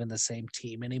isn't even the same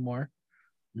team anymore?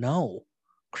 No.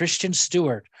 Christian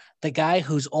Stewart, the guy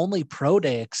whose only pro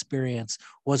day experience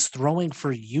was throwing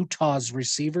for Utah's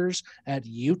receivers at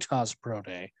Utah's pro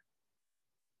day,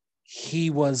 he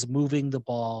was moving the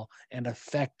ball and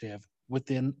effective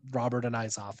within Robert and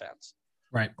I's offense.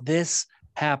 Right. This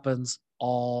happens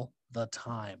all the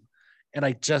time. And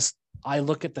I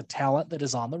look at the talent that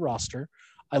is on the roster.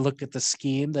 I look at the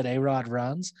scheme that A-Rod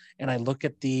runs, and I look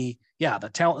at the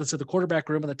talent. So the quarterback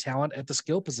room and the talent at the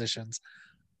skill positions.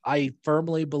 I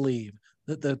firmly believe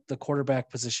that the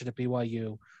quarterback position at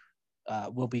BYU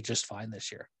will be just fine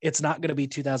this year. It's not going to be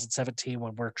 2017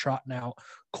 when we're trotting out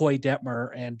Coy Detmer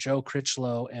and Joe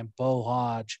Critchlow and Bo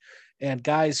Hodge and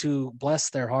guys who, bless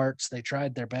their hearts, they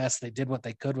tried their best. They did what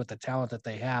they could with the talent that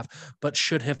they have, but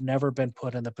should have never been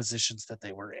put in the positions that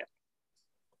they were in.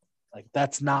 Like,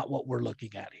 that's not what we're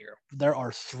looking at here. There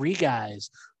are 3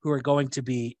 guys who are going to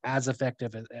be as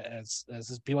effective as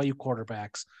BYU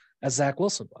quarterbacks as Zach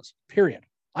Wilson was, period.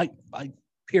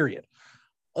 Period.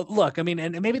 Look, I mean,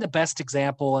 and maybe the best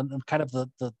example and kind of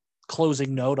the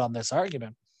closing note on this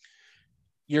argument,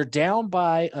 you're down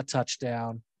by a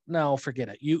touchdown. No, forget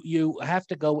it. You have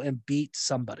to go and beat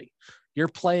somebody. You're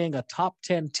playing a top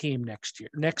 10 team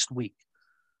next week.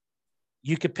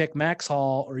 You could pick Max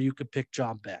Hall or you could pick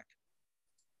John Beck.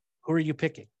 Who are you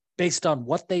picking? Based on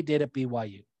what they did at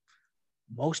BYU.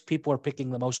 Most people are picking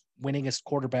the most winningest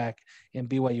quarterback in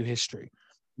BYU history.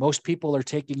 Most people are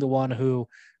taking the one who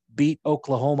beat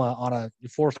Oklahoma on a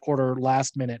fourth quarter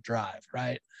last minute drive,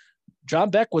 right? John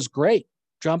Beck was great.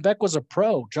 John Beck was a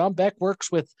pro. John Beck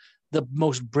works with the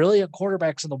most brilliant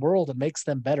quarterbacks in the world and makes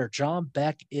them better. John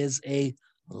Beck is a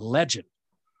legend.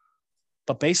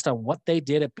 But based on what they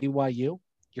did at BYU,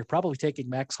 you're probably taking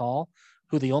Max Hall,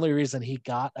 who the only reason he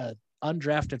got an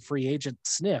undrafted free agent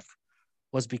sniff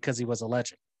was because he was a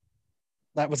legend.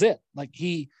 That was it. Like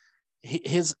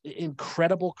his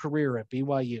incredible career at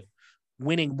BYU,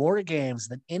 winning more games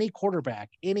than any quarterback,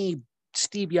 any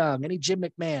Steve Young, any Jim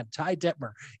McMahon, Ty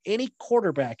Detmer, any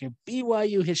quarterback in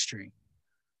BYU history.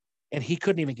 And he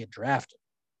couldn't even get drafted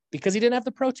because he didn't have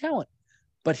the pro talent.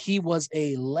 But he was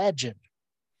a legend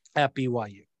at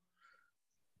BYU.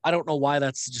 I don't know why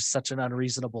that's just such an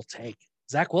unreasonable take.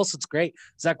 Zach Wilson's great.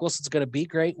 Zach Wilson's going to be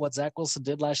great. What Zach Wilson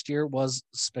did last year was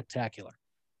spectacular.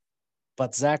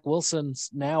 But Zach Wilson's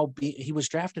he was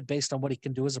drafted based on what he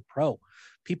can do as a pro.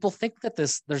 People think that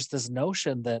there's this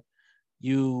notion that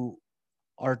you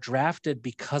are drafted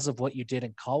because of what you did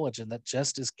in college, and that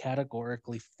just is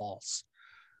categorically false.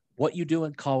 What you do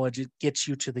in college, it gets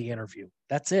you to the interview.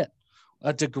 That's it.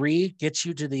 A degree gets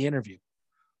you to the interview,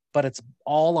 but it's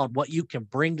all on what you can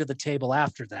bring to the table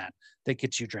after that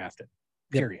gets you drafted,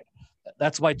 period. Yep.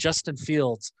 That's why Justin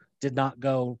Fields did not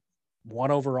go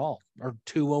 1 overall or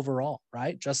 2 overall,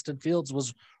 right? Justin Fields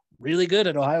was really good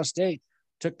at Ohio State,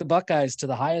 took the Buckeyes to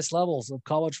the highest levels of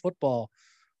college football,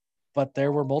 but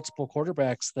there were multiple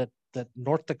quarterbacks that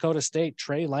North Dakota State,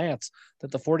 Trey Lance,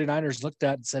 that the 49ers looked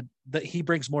at and said that he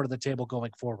brings more to the table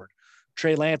going forward.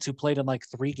 Trey Lance, who played in like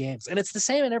 3 games. And it's the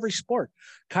same in every sport.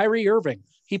 Kyrie Irving,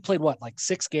 he played like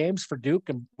 6 games for Duke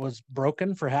and was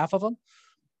broken for half of them,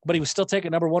 but he was still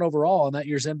taken number 1 overall in that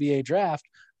year's NBA draft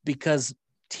because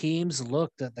teams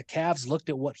looked at the Cavs, looked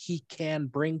at what he can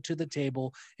bring to the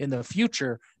table in the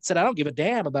future, said, I don't give a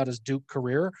damn about his Duke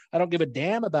career. I don't give a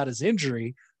damn about his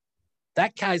injury.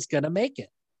 That guy's going to make it.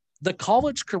 The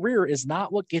college career is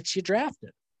not what gets you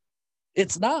drafted.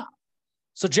 It's not.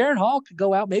 So Jaren Hall could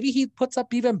go out. Maybe he puts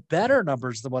up even better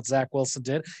numbers than what Zach Wilson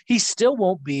did. He still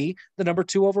won't be the number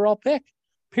 2 overall pick,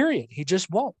 period. He just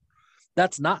won't.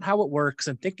 That's not how it works.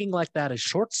 And thinking like that is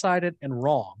short-sighted and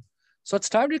wrong. So it's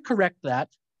time to correct that,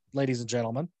 ladies and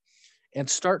gentlemen, and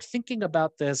start thinking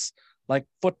about this like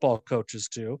football coaches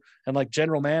do and like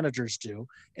general managers do,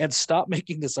 and stop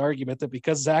making this argument that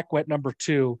because Zach went number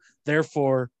 2,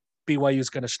 therefore BYU is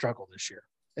going to struggle this year.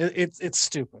 It's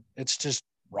stupid. It's just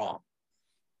wrong.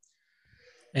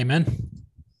 Amen.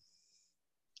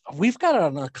 We've got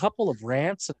on a couple of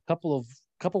rants, a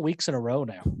couple weeks in a row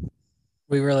now.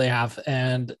 We really have.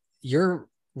 And your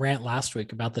rant last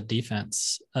week about the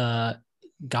defense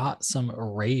got some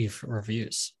rave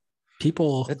reviews.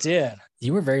 People, it did.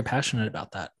 You were very passionate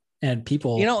about that, and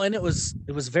people, and it was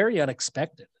very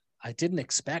unexpected. I didn't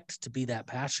expect to be that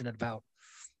passionate about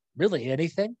really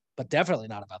anything, but definitely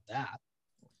not about that.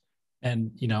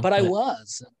 And but I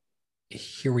was.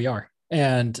 Here we are,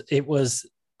 and it was.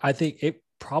 I think it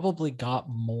probably got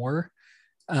more.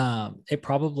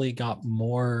 It got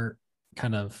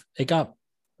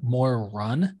more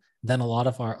run than a lot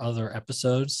of our other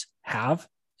episodes have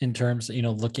in terms of,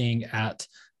 looking at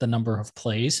the number of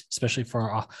plays, especially for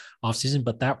our off season.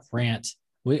 But that rant,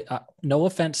 no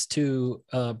offense to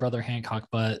Brother Hancock,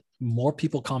 but more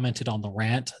people commented on the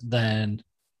rant than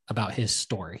about his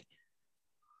story.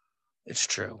 It's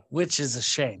true, which is a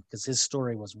shame because his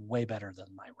story was way better than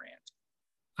my rant.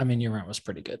 I mean, your rant was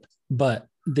pretty good, but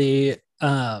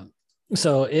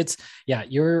so it's,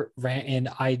 your rant, and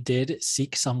I did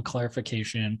seek some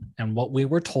clarification, and what we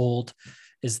were told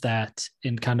is that,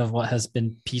 in kind of what has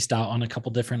been pieced out on a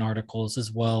couple different articles,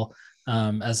 as well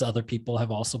as other people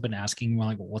have also been asking,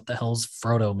 like, what the hell's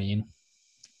Frodo mean?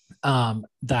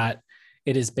 That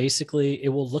it is basically, it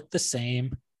will look the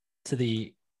same to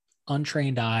the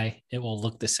untrained eye. It will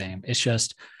look the same. It's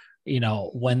just,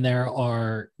 when there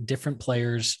are different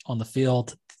players on the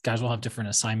field, guys will have different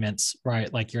assignments,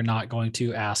 right? Like, you're not going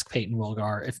to ask Peyton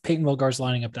Wilgar. If Peyton Wilgar is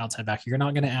lining up to outside back, you're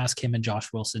not going to ask him and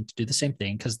Josh Wilson to do the same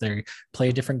thing because they play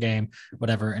a different game,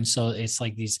 whatever. And so it's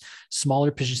like these smaller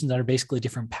positions that are basically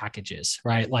different packages,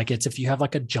 right? Like, it's if you have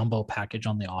like a jumbo package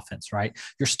on the offense, right?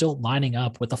 You're still lining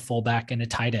up with a fullback and a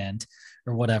tight end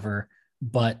or whatever,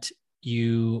 but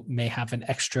you may have an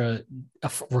extra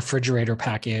refrigerator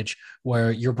package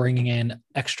where you're bringing in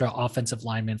extra offensive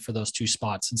linemen for those 2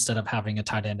 spots instead of having a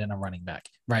tight end and a running back,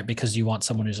 right? Because you want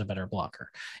someone who's a better blocker.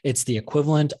 It's the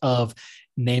equivalent of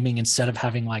naming, instead of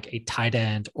having like a tight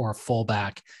end or a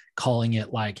fullback, calling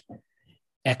it like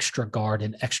extra guard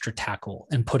and extra tackle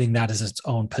and putting that as its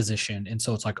own position. And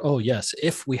so it's like, oh yes,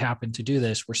 if we happen to do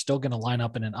this, we're still going to line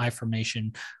up in an I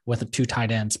formation with the 2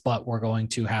 tight ends, but we're going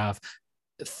to have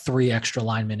 3 extra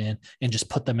linemen in and just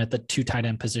put them at the 2 tight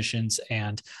end positions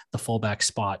and the fullback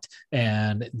spot.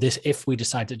 And this, if we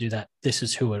decide to do that, this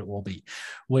is who it will be,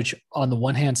 which on the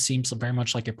one hand seems very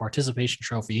much like a participation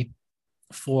trophy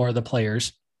for the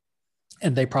players.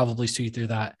 And they probably see through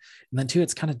that. And then too,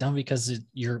 it's kind of dumb because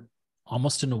you're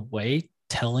almost in a way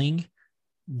telling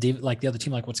the other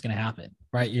team, like what's going to happen,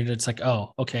 right? It's like,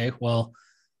 oh, okay, well,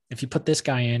 if you put this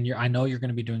guy in, I know you're going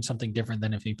to be doing something different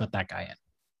than if you put that guy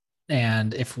in.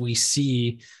 And if we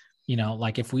see,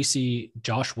 if we see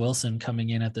Josh Wilson coming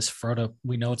in at this Frodo,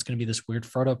 we know it's going to be this weird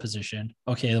Frodo position.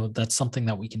 Okay, that's something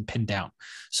that we can pin down.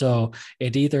 So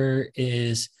it either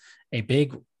is a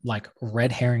big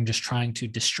red herring just trying to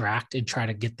distract and try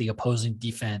to get the opposing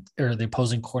defense or the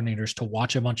opposing coordinators to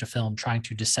watch a bunch of film, trying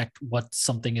to dissect what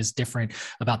something is different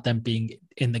about them being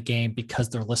in the game because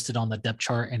they're listed on the depth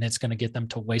chart, and it's going to get them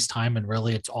to waste time. And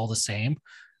really it's all the same,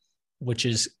 which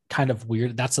is kind of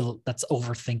weird. That's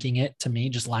overthinking it to me.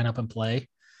 Just line up and play,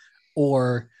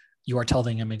 or you are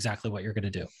telling them exactly what you're going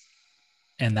to do.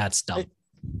 And that's dumb.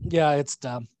 Yeah, it's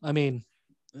dumb. I mean,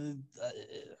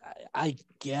 I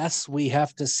guess we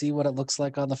have to see what it looks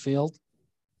like on the field.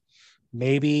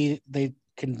 Maybe they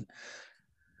can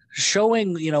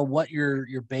showing, what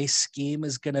your base scheme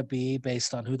is going to be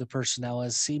based on who the personnel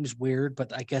is seems weird,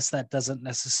 but I guess that doesn't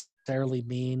necessarily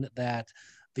mean that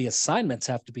the assignments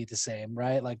have to be the same,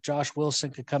 right? Like Josh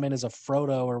Wilson could come in as a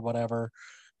Frodo or whatever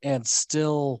and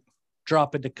still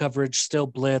drop into coverage, still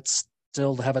blitz,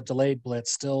 still have a delayed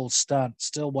blitz, still stunt,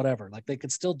 still whatever. Like they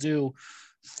could still do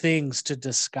things to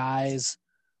disguise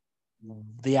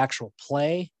the actual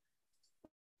play.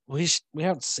 We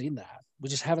haven't seen that. We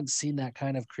just haven't seen that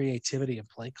kind of creativity in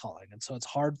play calling. And so it's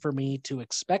hard for me to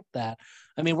expect that.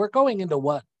 I mean, we're going into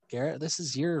what, Garrett? This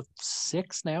is year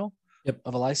 6 now. Yep.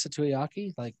 Of Elisa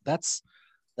Tuiaki. Like that's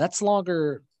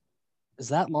longer. Is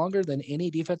that longer than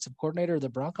any defensive coordinator the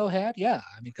Bronco had? Yeah.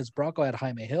 I mean, because Bronco had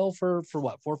Jaime Hill for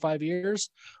what, 4 or 5 years,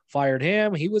 fired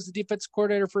him. He was the defensive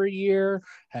coordinator for a year,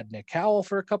 had Nick Howell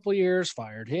for a couple of years,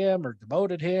 fired him or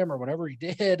demoted him or whatever he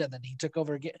did. And then he took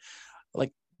over again.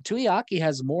 Like Tuiaki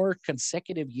has more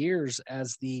consecutive years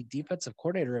as the defensive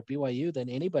coordinator at BYU than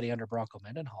anybody under Bronco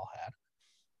Mendenhall had.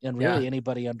 And really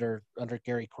anybody under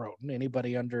Gary Croton,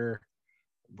 anybody under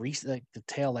the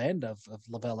tail end of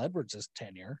Lavelle Edwards'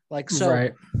 tenure. Like, so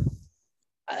right.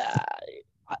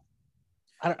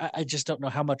 I just don't know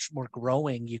how much more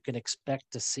growing you can expect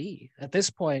to see. At this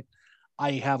point,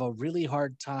 I have a really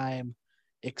hard time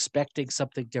expecting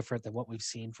something different than what we've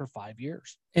seen for 5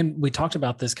 years. And we talked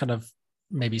about this kind of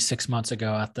maybe 6 months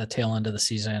ago at the tail end of the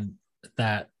season,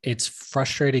 that it's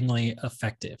frustratingly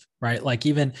effective, right? Like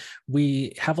even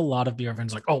we have a lot of BR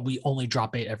fans like, oh, we only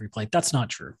drop 8 every play. That's not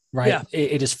true, right? Yeah.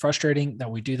 It is frustrating that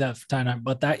we do that from time to time,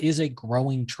 but that is a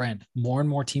growing trend. More and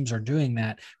more teams are doing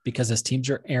that because as teams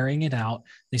are airing it out,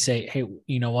 they say, hey,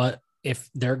 you know what? If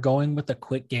they're going with a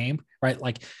quick game, right?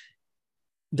 Like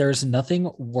there's nothing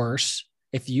worse.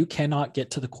 If you cannot get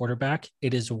to the quarterback,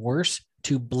 it is worse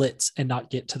to blitz and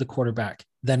not get to the quarterback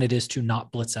than it is to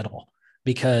not blitz at all.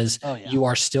 Because you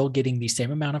are still getting the same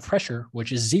amount of pressure,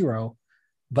 which is 0,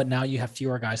 but now you have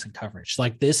fewer guys in coverage.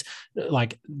 Like this,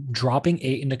 like dropping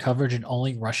 8 into coverage and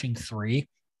only rushing 3,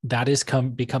 that is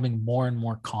becoming more and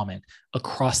more common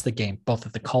across the game, both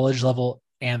at the college level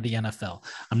and the NFL.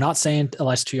 I'm not saying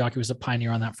Elisa Tuiaki was a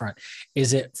pioneer on that front.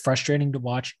 Is it frustrating to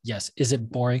watch? Yes. Is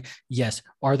it boring? Yes.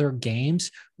 Are there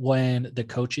games when the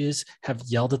coaches have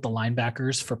yelled at the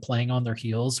linebackers for playing on their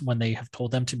heels when they have told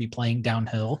them to be playing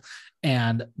downhill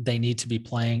and they need to be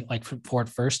playing like forward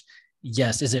first?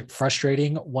 Yes. Is it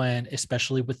frustrating when,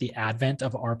 especially with the advent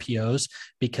of RPOs,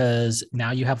 because now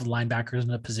you have linebackers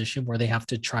in a position where they have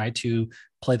to try to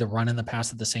play the run and the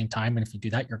pass at the same time. And if you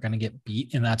do that, you're going to get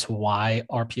beat. And that's why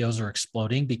RPOs are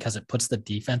exploding, because it puts the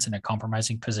defense in a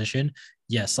compromising position.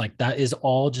 Yes. Like that is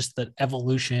all just the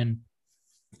evolution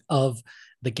of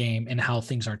the game and how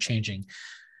things are changing.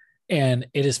 And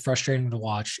it is frustrating to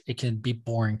watch. It can be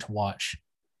boring to watch,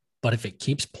 but if it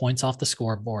keeps points off the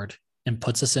scoreboard and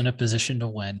puts us in a position to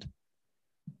win,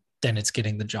 then it's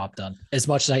getting the job done. As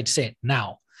much as I say it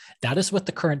now, that is with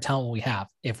the current talent we have.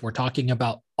 If we're talking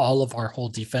about all of our whole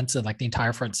defense and like the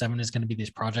entire front 7 is going to be these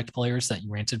project players that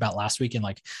you ranted about last week and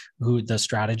like who the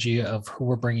strategy of who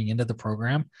we're bringing into the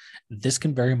program, this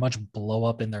can very much blow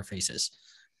up in their faces.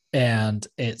 And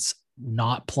it's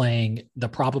not playing the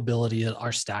probability that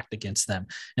are stacked against them.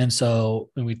 And so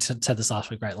when we said this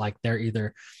last week, right? Like they're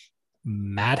either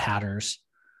Mad Hatters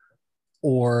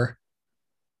or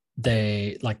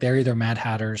they're either Mad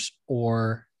Hatters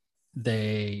or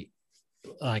they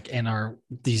and are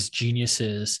these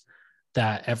geniuses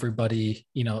that everybody,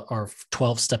 are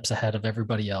 12 steps ahead of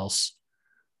everybody else,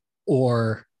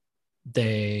 or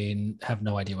they have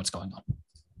no idea what's going on.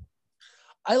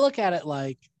 I look at it in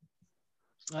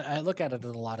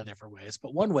a lot of different ways,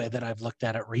 but one way that I've looked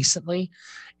at it recently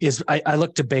is I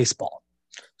look to baseball.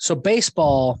 So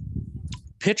baseball,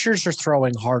 pitchers are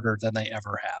throwing harder than they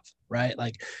ever have, right?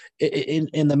 Like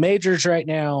in the majors right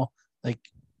now, like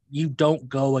you don't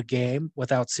go a game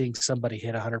without seeing somebody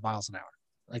hit 100 miles an hour.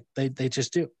 Like they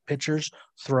just do. Pitchers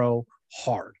throw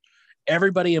hard.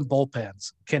 Everybody in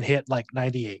bullpens can hit like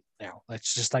 98 now.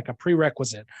 That's just like a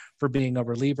prerequisite for being a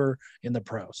reliever in the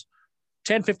pros.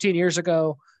 10, 15 years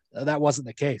ago, that wasn't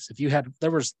the case.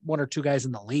 There was one or two guys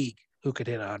in the league who could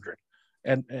hit 100.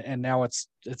 And now it's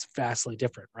vastly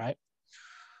different, right?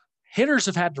 Hitters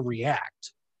have had to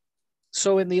react.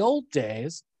 So in the old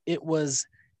days, it was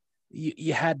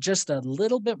you had just a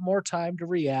little bit more time to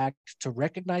react, to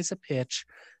recognize a pitch,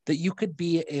 that you could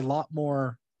be a lot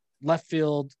more left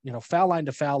field, foul line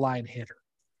to foul line hitter.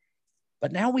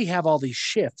 But now we have all these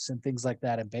shifts and things like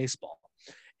that in baseball.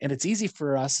 And it's easy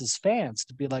for us as fans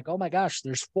to be like, oh my gosh,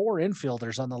 there's 4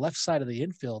 infielders on the left side of the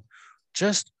infield.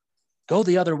 Just go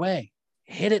the other way,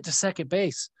 hit it to second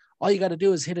base. All you got to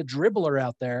do is hit a dribbler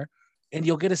out there and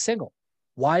you'll get a single.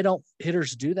 Why don't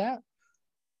hitters do that?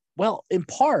 Well, in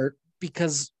part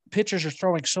because pitchers are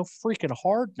throwing so freaking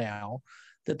hard now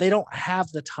that they don't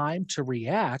have the time to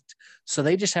react. So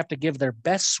they just have to give their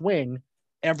best swing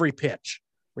every pitch,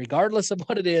 regardless of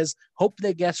what it is, hope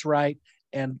they guess right.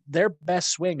 And their best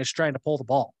swing is trying to pull the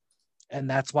ball. And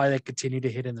that's why they continue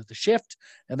to hit into the shift.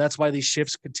 And that's why these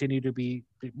shifts continue to be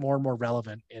more and more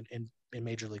relevant in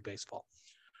Major League Baseball.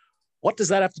 What does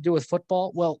that have to do with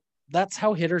football? Well, that's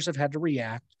how hitters have had to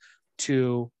react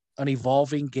to an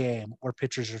evolving game where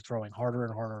pitchers are throwing harder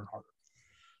and harder and harder.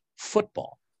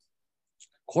 Football.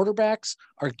 Quarterbacks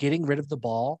are getting rid of the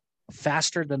ball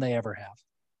faster than they ever have.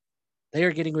 They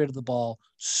are getting rid of the ball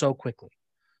so quickly.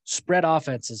 Spread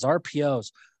offenses,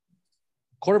 RPOs.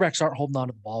 Quarterbacks aren't holding on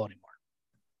to the ball anymore,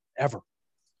 ever.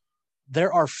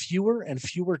 There are fewer and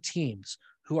fewer teams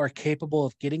who are capable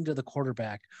of getting to the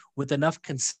quarterback with enough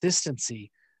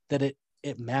consistency that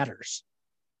it matters,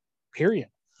 period.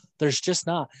 There's just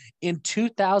not. In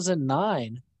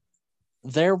 2009,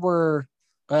 there were,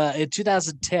 in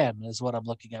 2010 is what I'm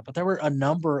looking at, but there were a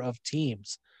number of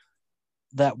teams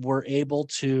that were able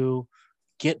to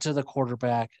get to the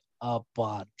quarterback a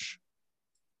bunch.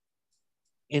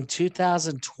 In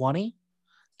 2020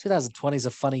 is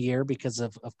a funny year because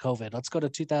of COVID. Let's go to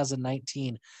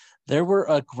 2019. There were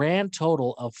a grand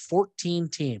total of 14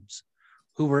 teams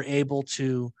who were able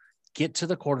to get to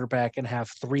the quarterback and have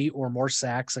 3 or more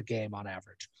sacks a game on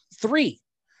average. 3.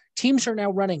 Teams are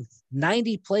now running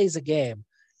 90 plays a game.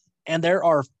 And there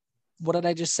are, what did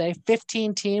I just say?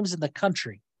 15 teams in the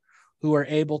country who are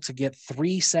able to get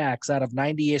 3 sacks out of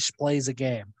 90-ish plays a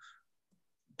game.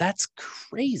 That's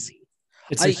crazy.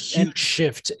 It's a huge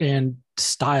shift in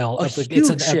style. It's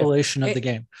an evolution of the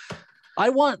game. I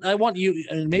want you,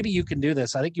 and maybe you can do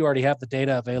this. I think you already have the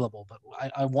data available, but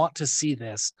I want to see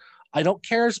this. I don't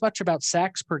care as much about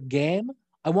sacks per game.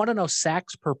 I want to know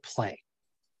sacks per play,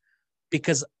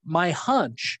 because my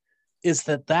hunch is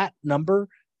that number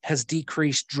has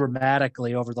decreased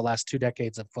dramatically over the last 2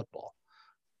 decades of football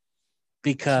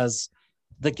because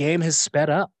the game has sped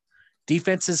up.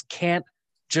 Defenses can't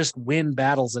just win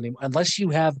battles anymore unless you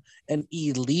have an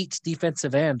elite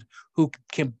defensive end who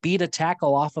can beat a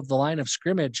tackle off of the line of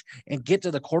scrimmage and get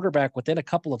to the quarterback within a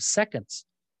couple of seconds.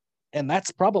 And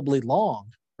that's probably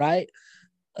long, right?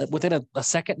 Within a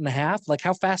second and a half. Like,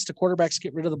 how fast do quarterbacks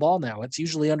get rid of the ball now? It's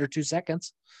usually under 2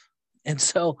 seconds. And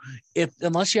so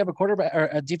unless you have a quarterback or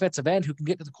a defensive end who can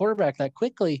get to the quarterback that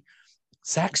quickly,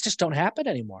 sacks just don't happen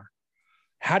anymore.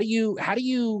 How do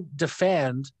you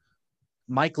defend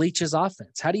Mike Leach's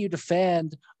offense? How do you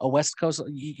defend a West Coast?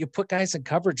 You put guys in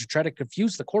coverage to try to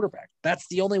confuse the quarterback. That's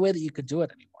the only way that you could do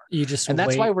it anymore. And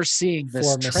that's why we're seeing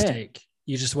this trend. Mistake.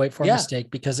 You just wait for a mistake,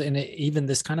 because even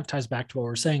this kind of ties back to what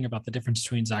we're saying about the difference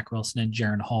between Zach Wilson and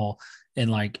Jaron Hall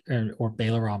and or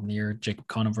Baylor Romney or Jacob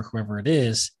Conover, whoever it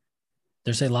is.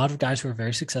 There's a lot of guys who are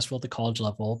very successful at the college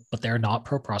level, but they're not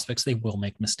pro prospects. They will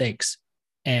make mistakes,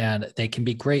 and they can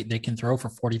be great. They can throw for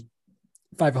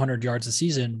 4,500 yards a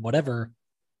season, whatever.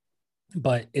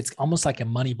 But it's almost like a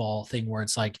Moneyball thing where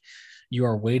it's like you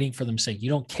are waiting for them to say, you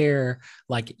don't care.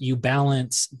 Like, you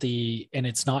balance and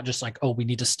it's not just like, oh, we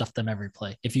need to stuff them every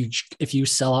play. If you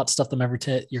sell out, stuff them every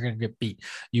you're going to get beat.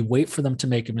 You wait for them to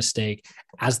make a mistake.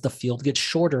 As the field gets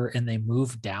shorter and they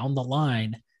move down the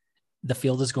line, the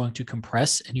field is going to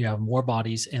compress and you have more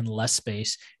bodies in less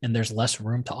space and there's less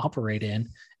room to operate in,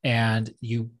 and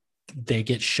they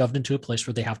get shoved into a place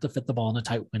where they have to fit the ball in a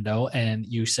tight window. And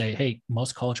you say, hey,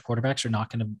 most college quarterbacks are not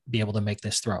going to be able to make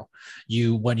this throw.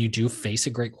 When you do face a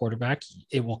great quarterback,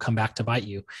 it will come back to bite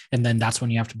you. And then that's when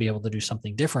you have to be able to do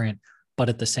something different. But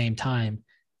at the same time,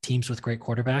 teams with great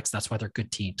quarterbacks, that's why they're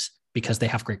good teams, because they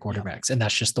have great quarterbacks. And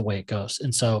that's just the way it goes.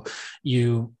 And so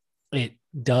it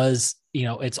does,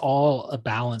 it's all a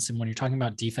balance. And when you're talking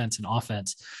about defense and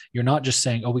offense, you're not just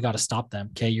saying, oh, we got to stop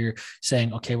them. Okay. You're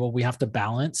saying, okay, well, we have to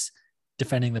balance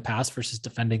defending the pass versus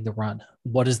defending the run.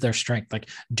 What is their strength? Like,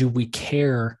 do we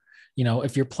care?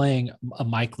 If you're playing a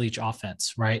Mike Leach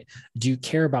offense, right? Do you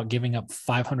care about giving up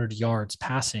 500 yards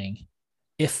passing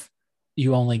if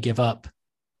you only give up,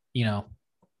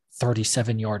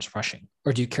 37 yards rushing?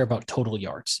 Or do you care about total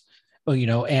yards?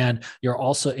 And you're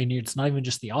also, and it's not even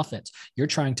just the offense. You're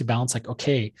trying to balance like,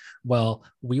 okay, well,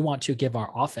 we want to give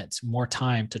our offense more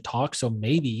time to talk. So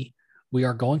maybe we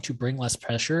are going to bring less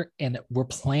pressure, and we're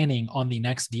planning on the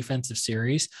next defensive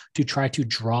series to try to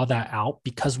draw that out,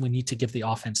 because we need to give the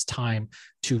offense time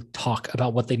to talk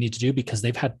about what they need to do, because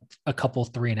they've had a couple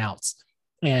 3-and-outs,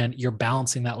 and you're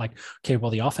balancing that. Like, okay,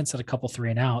 well, the offense had a couple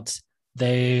 3-and-outs.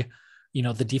 The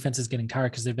defense is getting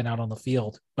tired because they've been out on the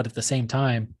field, but at the same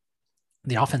time,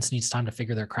 the offense needs time to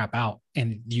figure their crap out.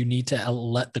 And you need to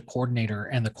let the coordinator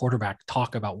and the quarterback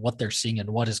talk about what they're seeing and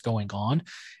what is going on.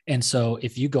 And so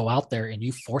if you go out there and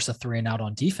you force a 3-and-out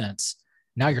on defense,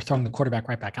 now you're throwing the quarterback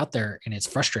right back out there, and it's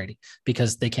frustrating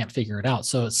because they can't figure it out.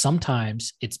 So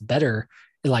sometimes it's better,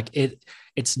 like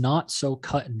it's not so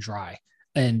cut and dry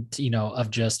and, of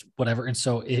just whatever. And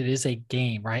so it is a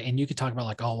game, right? And you could talk about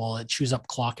like, oh, well, it chews up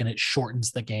clock and it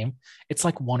shortens the game. It's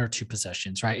like 1 or 2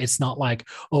 possessions, right? It's not like,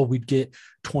 oh, we'd get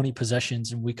 20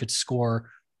 possessions and we could score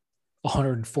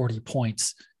 140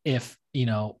 points if,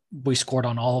 we scored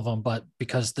on all of them, but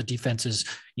because the defense is,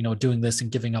 doing this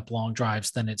and giving up long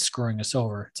drives, then it's screwing us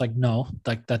over. It's like, no,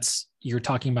 like you're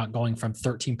talking about going from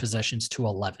 13 possessions to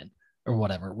 11 or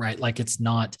whatever, right? Like, it's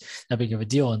not that big of a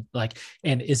deal.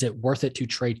 And is it worth it to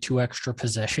trade 2 extra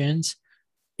possessions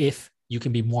if you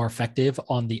can be more effective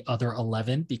on the other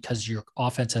 11 because your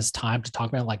offense has time to talk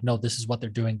about it? Like, no, this is what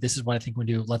they're doing. This is what I think we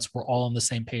do. We're all on the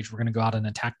same page. We're going to go out and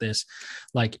attack this.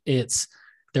 Like,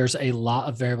 there's a lot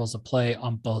of variables at play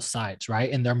on both sides,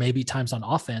 right? And there may be times on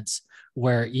offense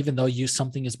where even though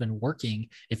something has been working,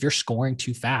 if you're scoring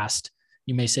too fast,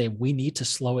 you may say, we need to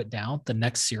slow it down the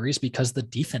next series because the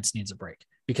defense needs a break,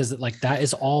 because like that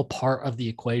is all part of the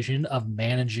equation of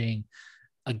managing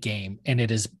a game. And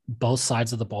it is both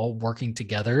sides of the ball working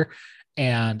together,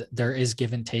 and there is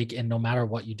give and take. And no matter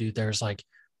what you do, there's like,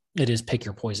 it is pick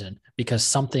your poison, because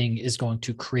something is going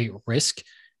to create risk,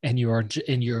 and your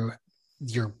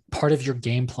part of your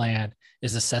game plan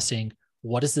is assessing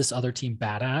what is this other team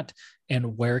bad at,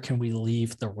 and where can we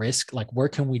leave the risk? Like, where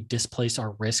can we displace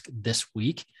our risk this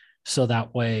week so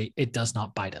that way it does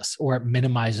not bite us, or it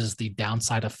minimizes the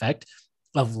downside effect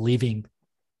of leaving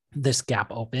this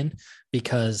gap open,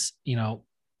 because,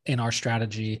 in our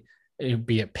strategy,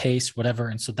 be it pace, whatever.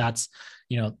 And so that's,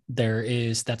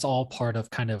 that's all part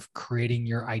of kind of creating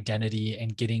your identity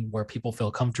and getting where people feel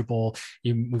comfortable.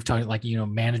 We've talked like,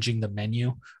 managing the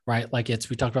menu, right? Like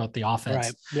we talked about the offense,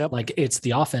 right? Yep. Like it's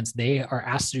the offense. They are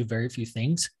asked to do very few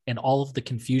things, and all of the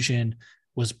confusion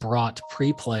was brought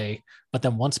pre-play, but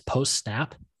then once post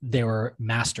snap, they were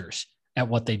masters at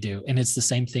what they do. And it's the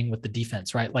same thing with the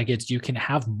defense, right? Like you can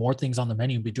have more things on the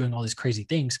menu and be doing all these crazy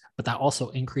things, but that also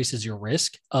increases your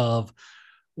risk of,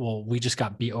 well, we just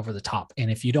got beat over the top. And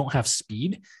if you don't have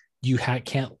speed, you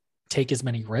can't take as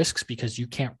many risks because you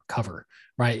can't recover,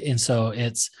 right? And so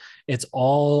it's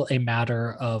all a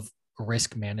matter of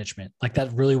risk management. Like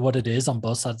that's really what it is on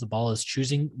both sides of the ball, is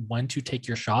choosing when to take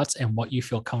your shots and what you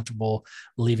feel comfortable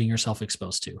leaving yourself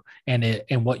exposed to.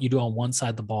 And what you do on one side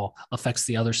of the ball affects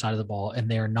the other side of the ball, and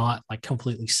they are not like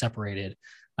completely separated.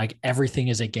 Like everything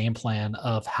is a game plan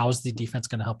of how's the defense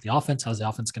going to help the offense? How's the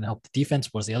offense going to help the defense?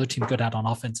 What is the other team good at on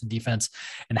offense and defense?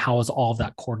 And how is all of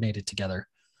that coordinated together?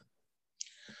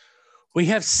 We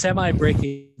have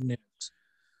semi-breaking news.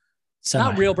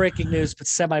 Not real breaking news, but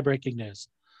semi-breaking news.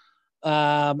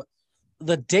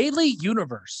 The Daily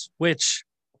Universe, which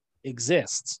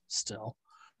exists still.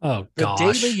 Oh, gosh.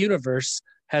 The Daily Universe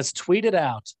has tweeted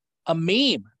out a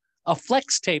meme, a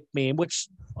flex tape meme, which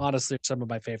honestly are some of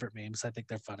my favorite memes. I think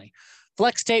they're funny.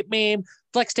 Flex tape meme.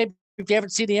 Flex tape, if you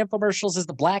haven't seen the infomercials, is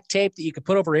the black tape that you can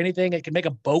put over anything. It can make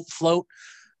a boat float.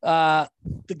 The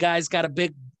guy's got a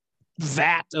big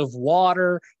vat of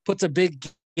water, puts a big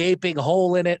gaping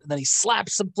hole in it, and then he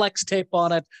slaps some flex tape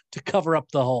on it to cover up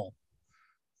the hole.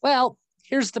 Well,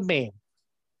 here's the meme.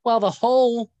 While the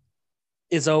hole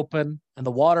is open and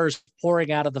the water is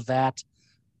pouring out of the vat,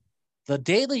 the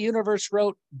Daily Universe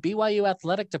wrote BYU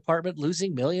athletic department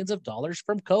losing millions of dollars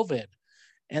from COVID.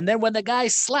 And then when the guy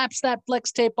slaps that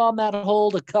flex tape on that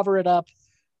hole to cover it up,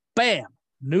 bam,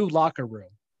 new locker room.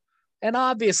 And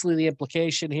obviously the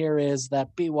implication here is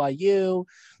that BYU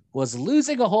was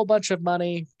losing a whole bunch of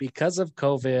money because of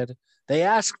COVID. They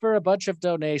asked for a bunch of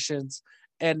donations,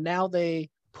 and now they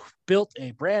built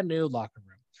a brand new locker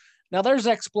room. Now there's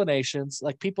explanations.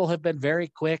 Like, people have been very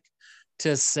quick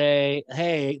to say,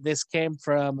 hey, this came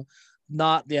from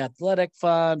not the athletic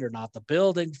fund or not the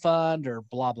building fund or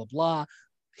blah, blah, blah.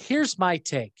 Here's my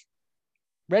take.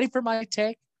 Ready for my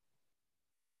take?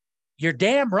 You're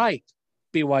damn right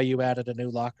BYU added a new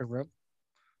locker room,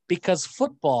 because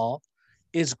football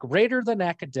is greater than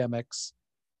academics.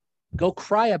 Go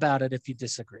cry about it if you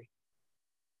disagree.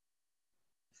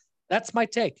 That's my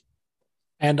take.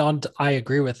 And I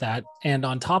agree with that. And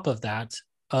on top of that,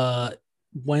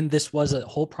 when this was a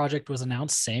whole project was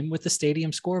announced, same with the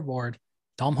stadium scoreboard,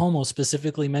 Tom Homo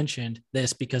specifically mentioned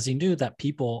this because he knew that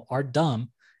people are dumb.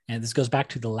 And this goes back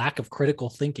to the lack of critical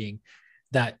thinking,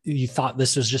 that you thought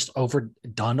this was just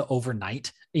done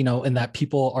overnight, and that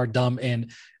people are dumb.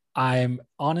 And I'm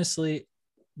honestly,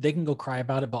 they can go cry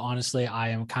about it, but honestly, I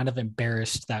am kind of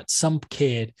embarrassed that some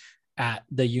kid at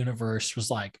the universe was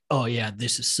like, oh yeah,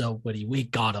 this is so witty. We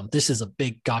got him. This is a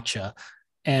big gotcha.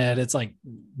 And it's like,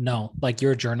 no, like,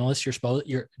 you're a journalist,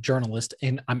 you're a journalist,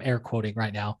 and I'm air quoting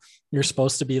right now. You're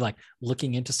supposed to be like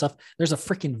looking into stuff. There's a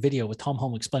freaking video with Tom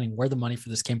Holm explaining where the money for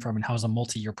this came from and how it's a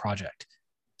multi-year project.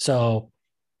 So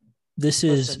this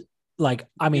is like,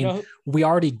 I mean, we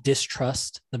already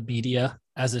distrust the media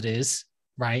as it is,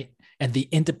 right? And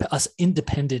us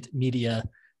independent media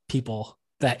people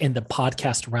that in the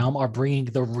podcast realm are bringing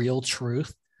the real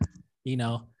truth.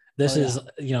 This is,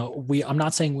 I'm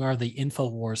not saying we are the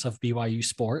InfoWars of BYU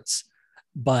sports,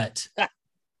 but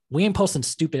we ain't posting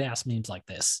stupid ass memes like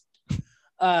this.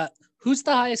 Who's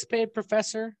the highest paid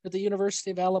professor at the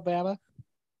University of Alabama?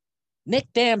 Nick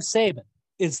Damn Saban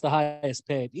is the highest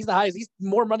paid. He's the highest. He's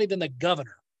more money than the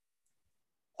governor.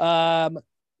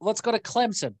 Let's go to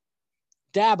Clemson.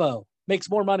 Dabo makes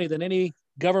more money than any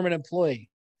government employee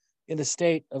in the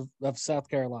state of South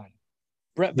Carolina.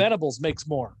 Brett Venables makes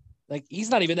more. Like, he's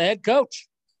not even the head coach.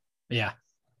 Yeah.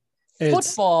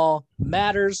 Football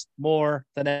matters more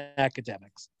than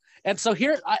academics. And so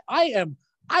here I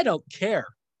don't care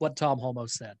what Tom Homo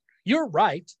said. You're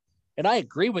right. And I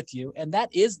agree with you. And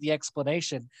that is the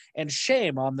explanation. And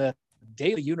shame on the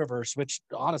Daily Universe, which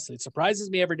honestly, it surprises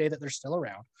me every day that they're still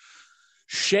around.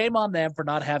 Shame on them for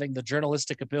not having the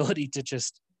journalistic ability to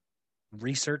just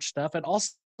research stuff. And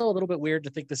also a little bit weird to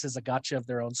think this is a gotcha of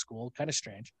their own school. Kind of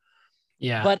strange.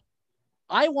 Yeah. But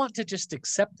I want to just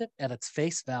accept it at its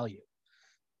face value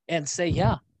and say,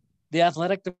 yeah, the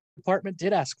athletic department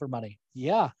did ask for money.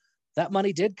 Yeah, that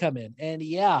money did come in. And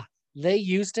yeah, they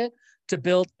used it to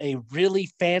build a really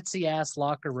fancy ass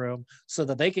locker room so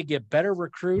that they could get better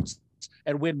recruits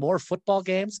and win more football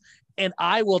games. And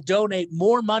I will donate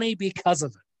more money because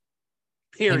of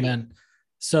it. Period. Amen.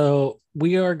 So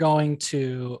we are going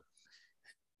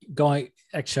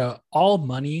actually all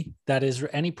money that is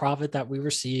any profit that we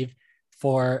receive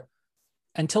for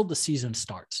until the season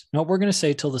starts. No, we're going to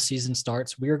say till the season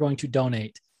starts, we are going to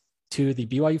donate to the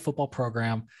BYU football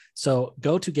program. So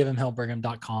go to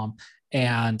givehimhellbrigham.com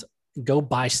and go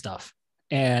buy stuff.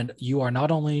 And you are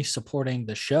not only supporting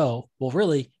the show, well,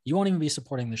 really, you won't even be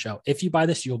supporting the show. If you buy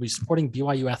this, you'll be supporting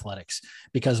BYU athletics,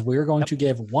 because we're going to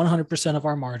give 100% of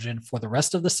our margin for the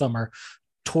rest of the summer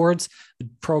towards the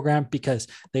program, because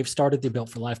they've started the Built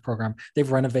for Life program.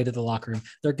 They've renovated the locker room.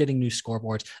 They're getting new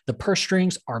scoreboards. The purse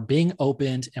strings are being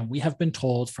opened. And we have been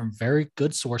told from very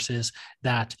good sources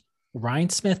that Ryan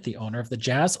Smith, the owner of the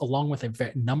Jazz, along with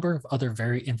a number of other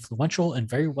very influential and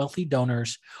very wealthy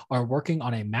donors, are working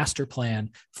on a master plan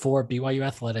for BYU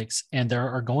athletics. And there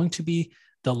are going to be,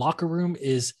 the locker room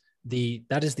is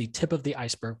that is the tip of the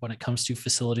iceberg when it comes to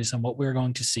facilities and what we're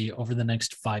going to see over the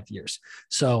next 5 years.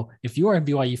 So if you are a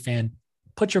BYU fan,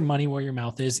 put your money where your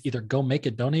mouth is. Either go make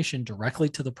a donation directly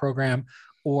to the program,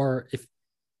 or if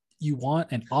you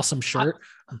want an awesome shirt,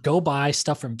 go buy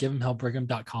stuff from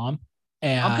givehimhellbrigham.com.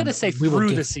 And I'm going to say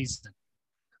through the season,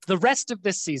 the rest of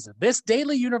this season, this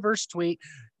Daily Universe tweet,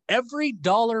 every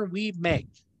dollar we make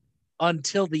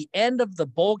until the end of the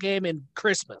bowl game in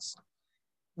Christmas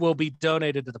will be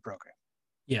donated to the program.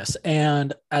 Yes.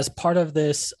 And as part of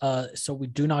this, so we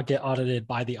do not get audited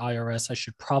by the IRS, I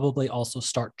should probably also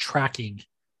start tracking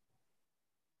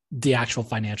the actual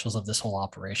financials of this whole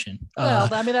operation. Well,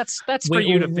 I mean, that's for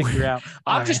you to figure out.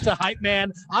 I'm just right. a hype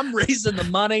man. I'm raising the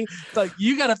money, but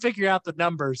you got to figure out the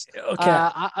numbers. Okay.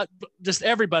 Just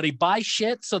everybody buy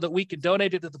shit so that we can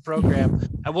donate it to the program,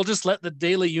 and we'll just let the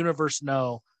Daily Universe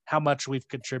know how much we've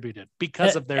contributed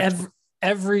because of their.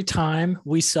 Every time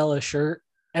we sell a shirt,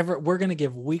 we're going to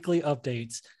give weekly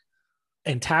updates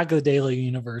and tag the Daily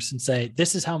Universe and say,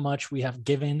 this is how much we have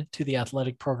given to the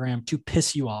athletic program to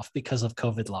piss you off because of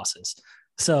COVID losses.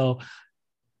 So,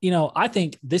 I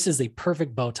think this is a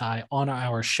perfect bow tie on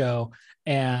our show.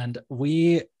 And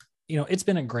it's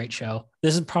been a great show.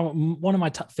 This is probably one of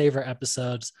my favorite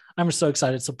episodes. I'm so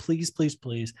excited. So please, please,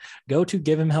 please go to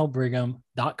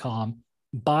givehimhellbrigham.com.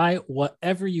 Buy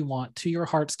whatever you want to your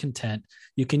heart's content.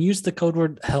 You can use the code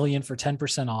word Hellion for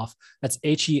 10% off. That's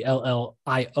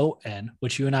HELLION,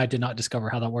 which you and I did not discover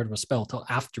how that word was spelled till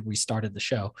after we started the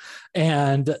show.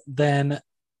 And then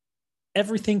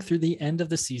everything through the end of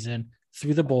the season,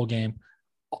 through the bowl game,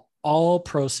 all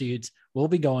proceeds will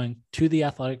be going to the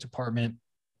athletic department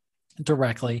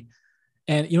directly.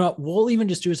 And you know what? We'll even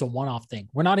just do as a one-off thing.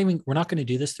 We're not going to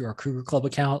do this through our Cougar Club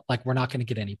account. Like, we're not going to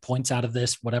get any points out of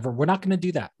this, whatever. We're not going to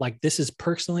do that. Like, this is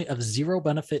personally of zero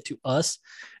benefit to us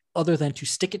other than to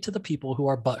stick it to the people who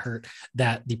are butthurt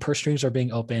that the purse strings are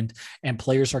being opened and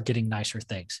players are getting nicer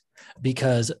things,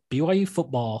 because BYU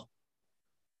football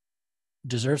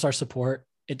deserves our support.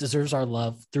 It deserves our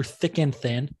love through thick and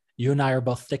thin. You and I are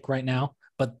both thick right now,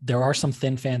 but there are some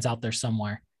thin fans out there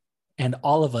somewhere. And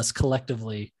all of us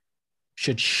collectively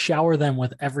should shower them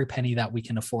with every penny that we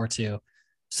can afford to.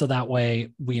 So that way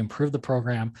we improve the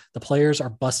program. The players are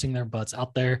busting their butts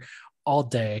out there all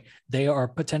day. They are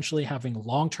potentially having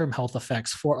long-term health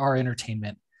effects for our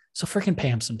entertainment. So freaking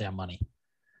pay them some damn money.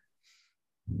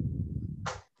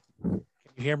 You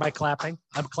hear my clapping?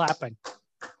 I'm clapping.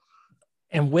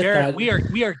 And with that, we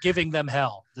are giving them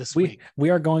hell this week.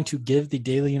 We are going to give the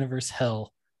Daily Universe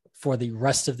hell for the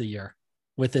rest of the year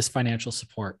with this financial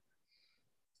support.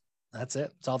 That's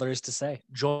it. That's all there is to say.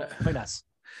 Join us.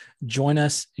 Join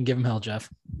us and give them hell, Jeff.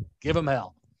 Give them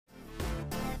hell.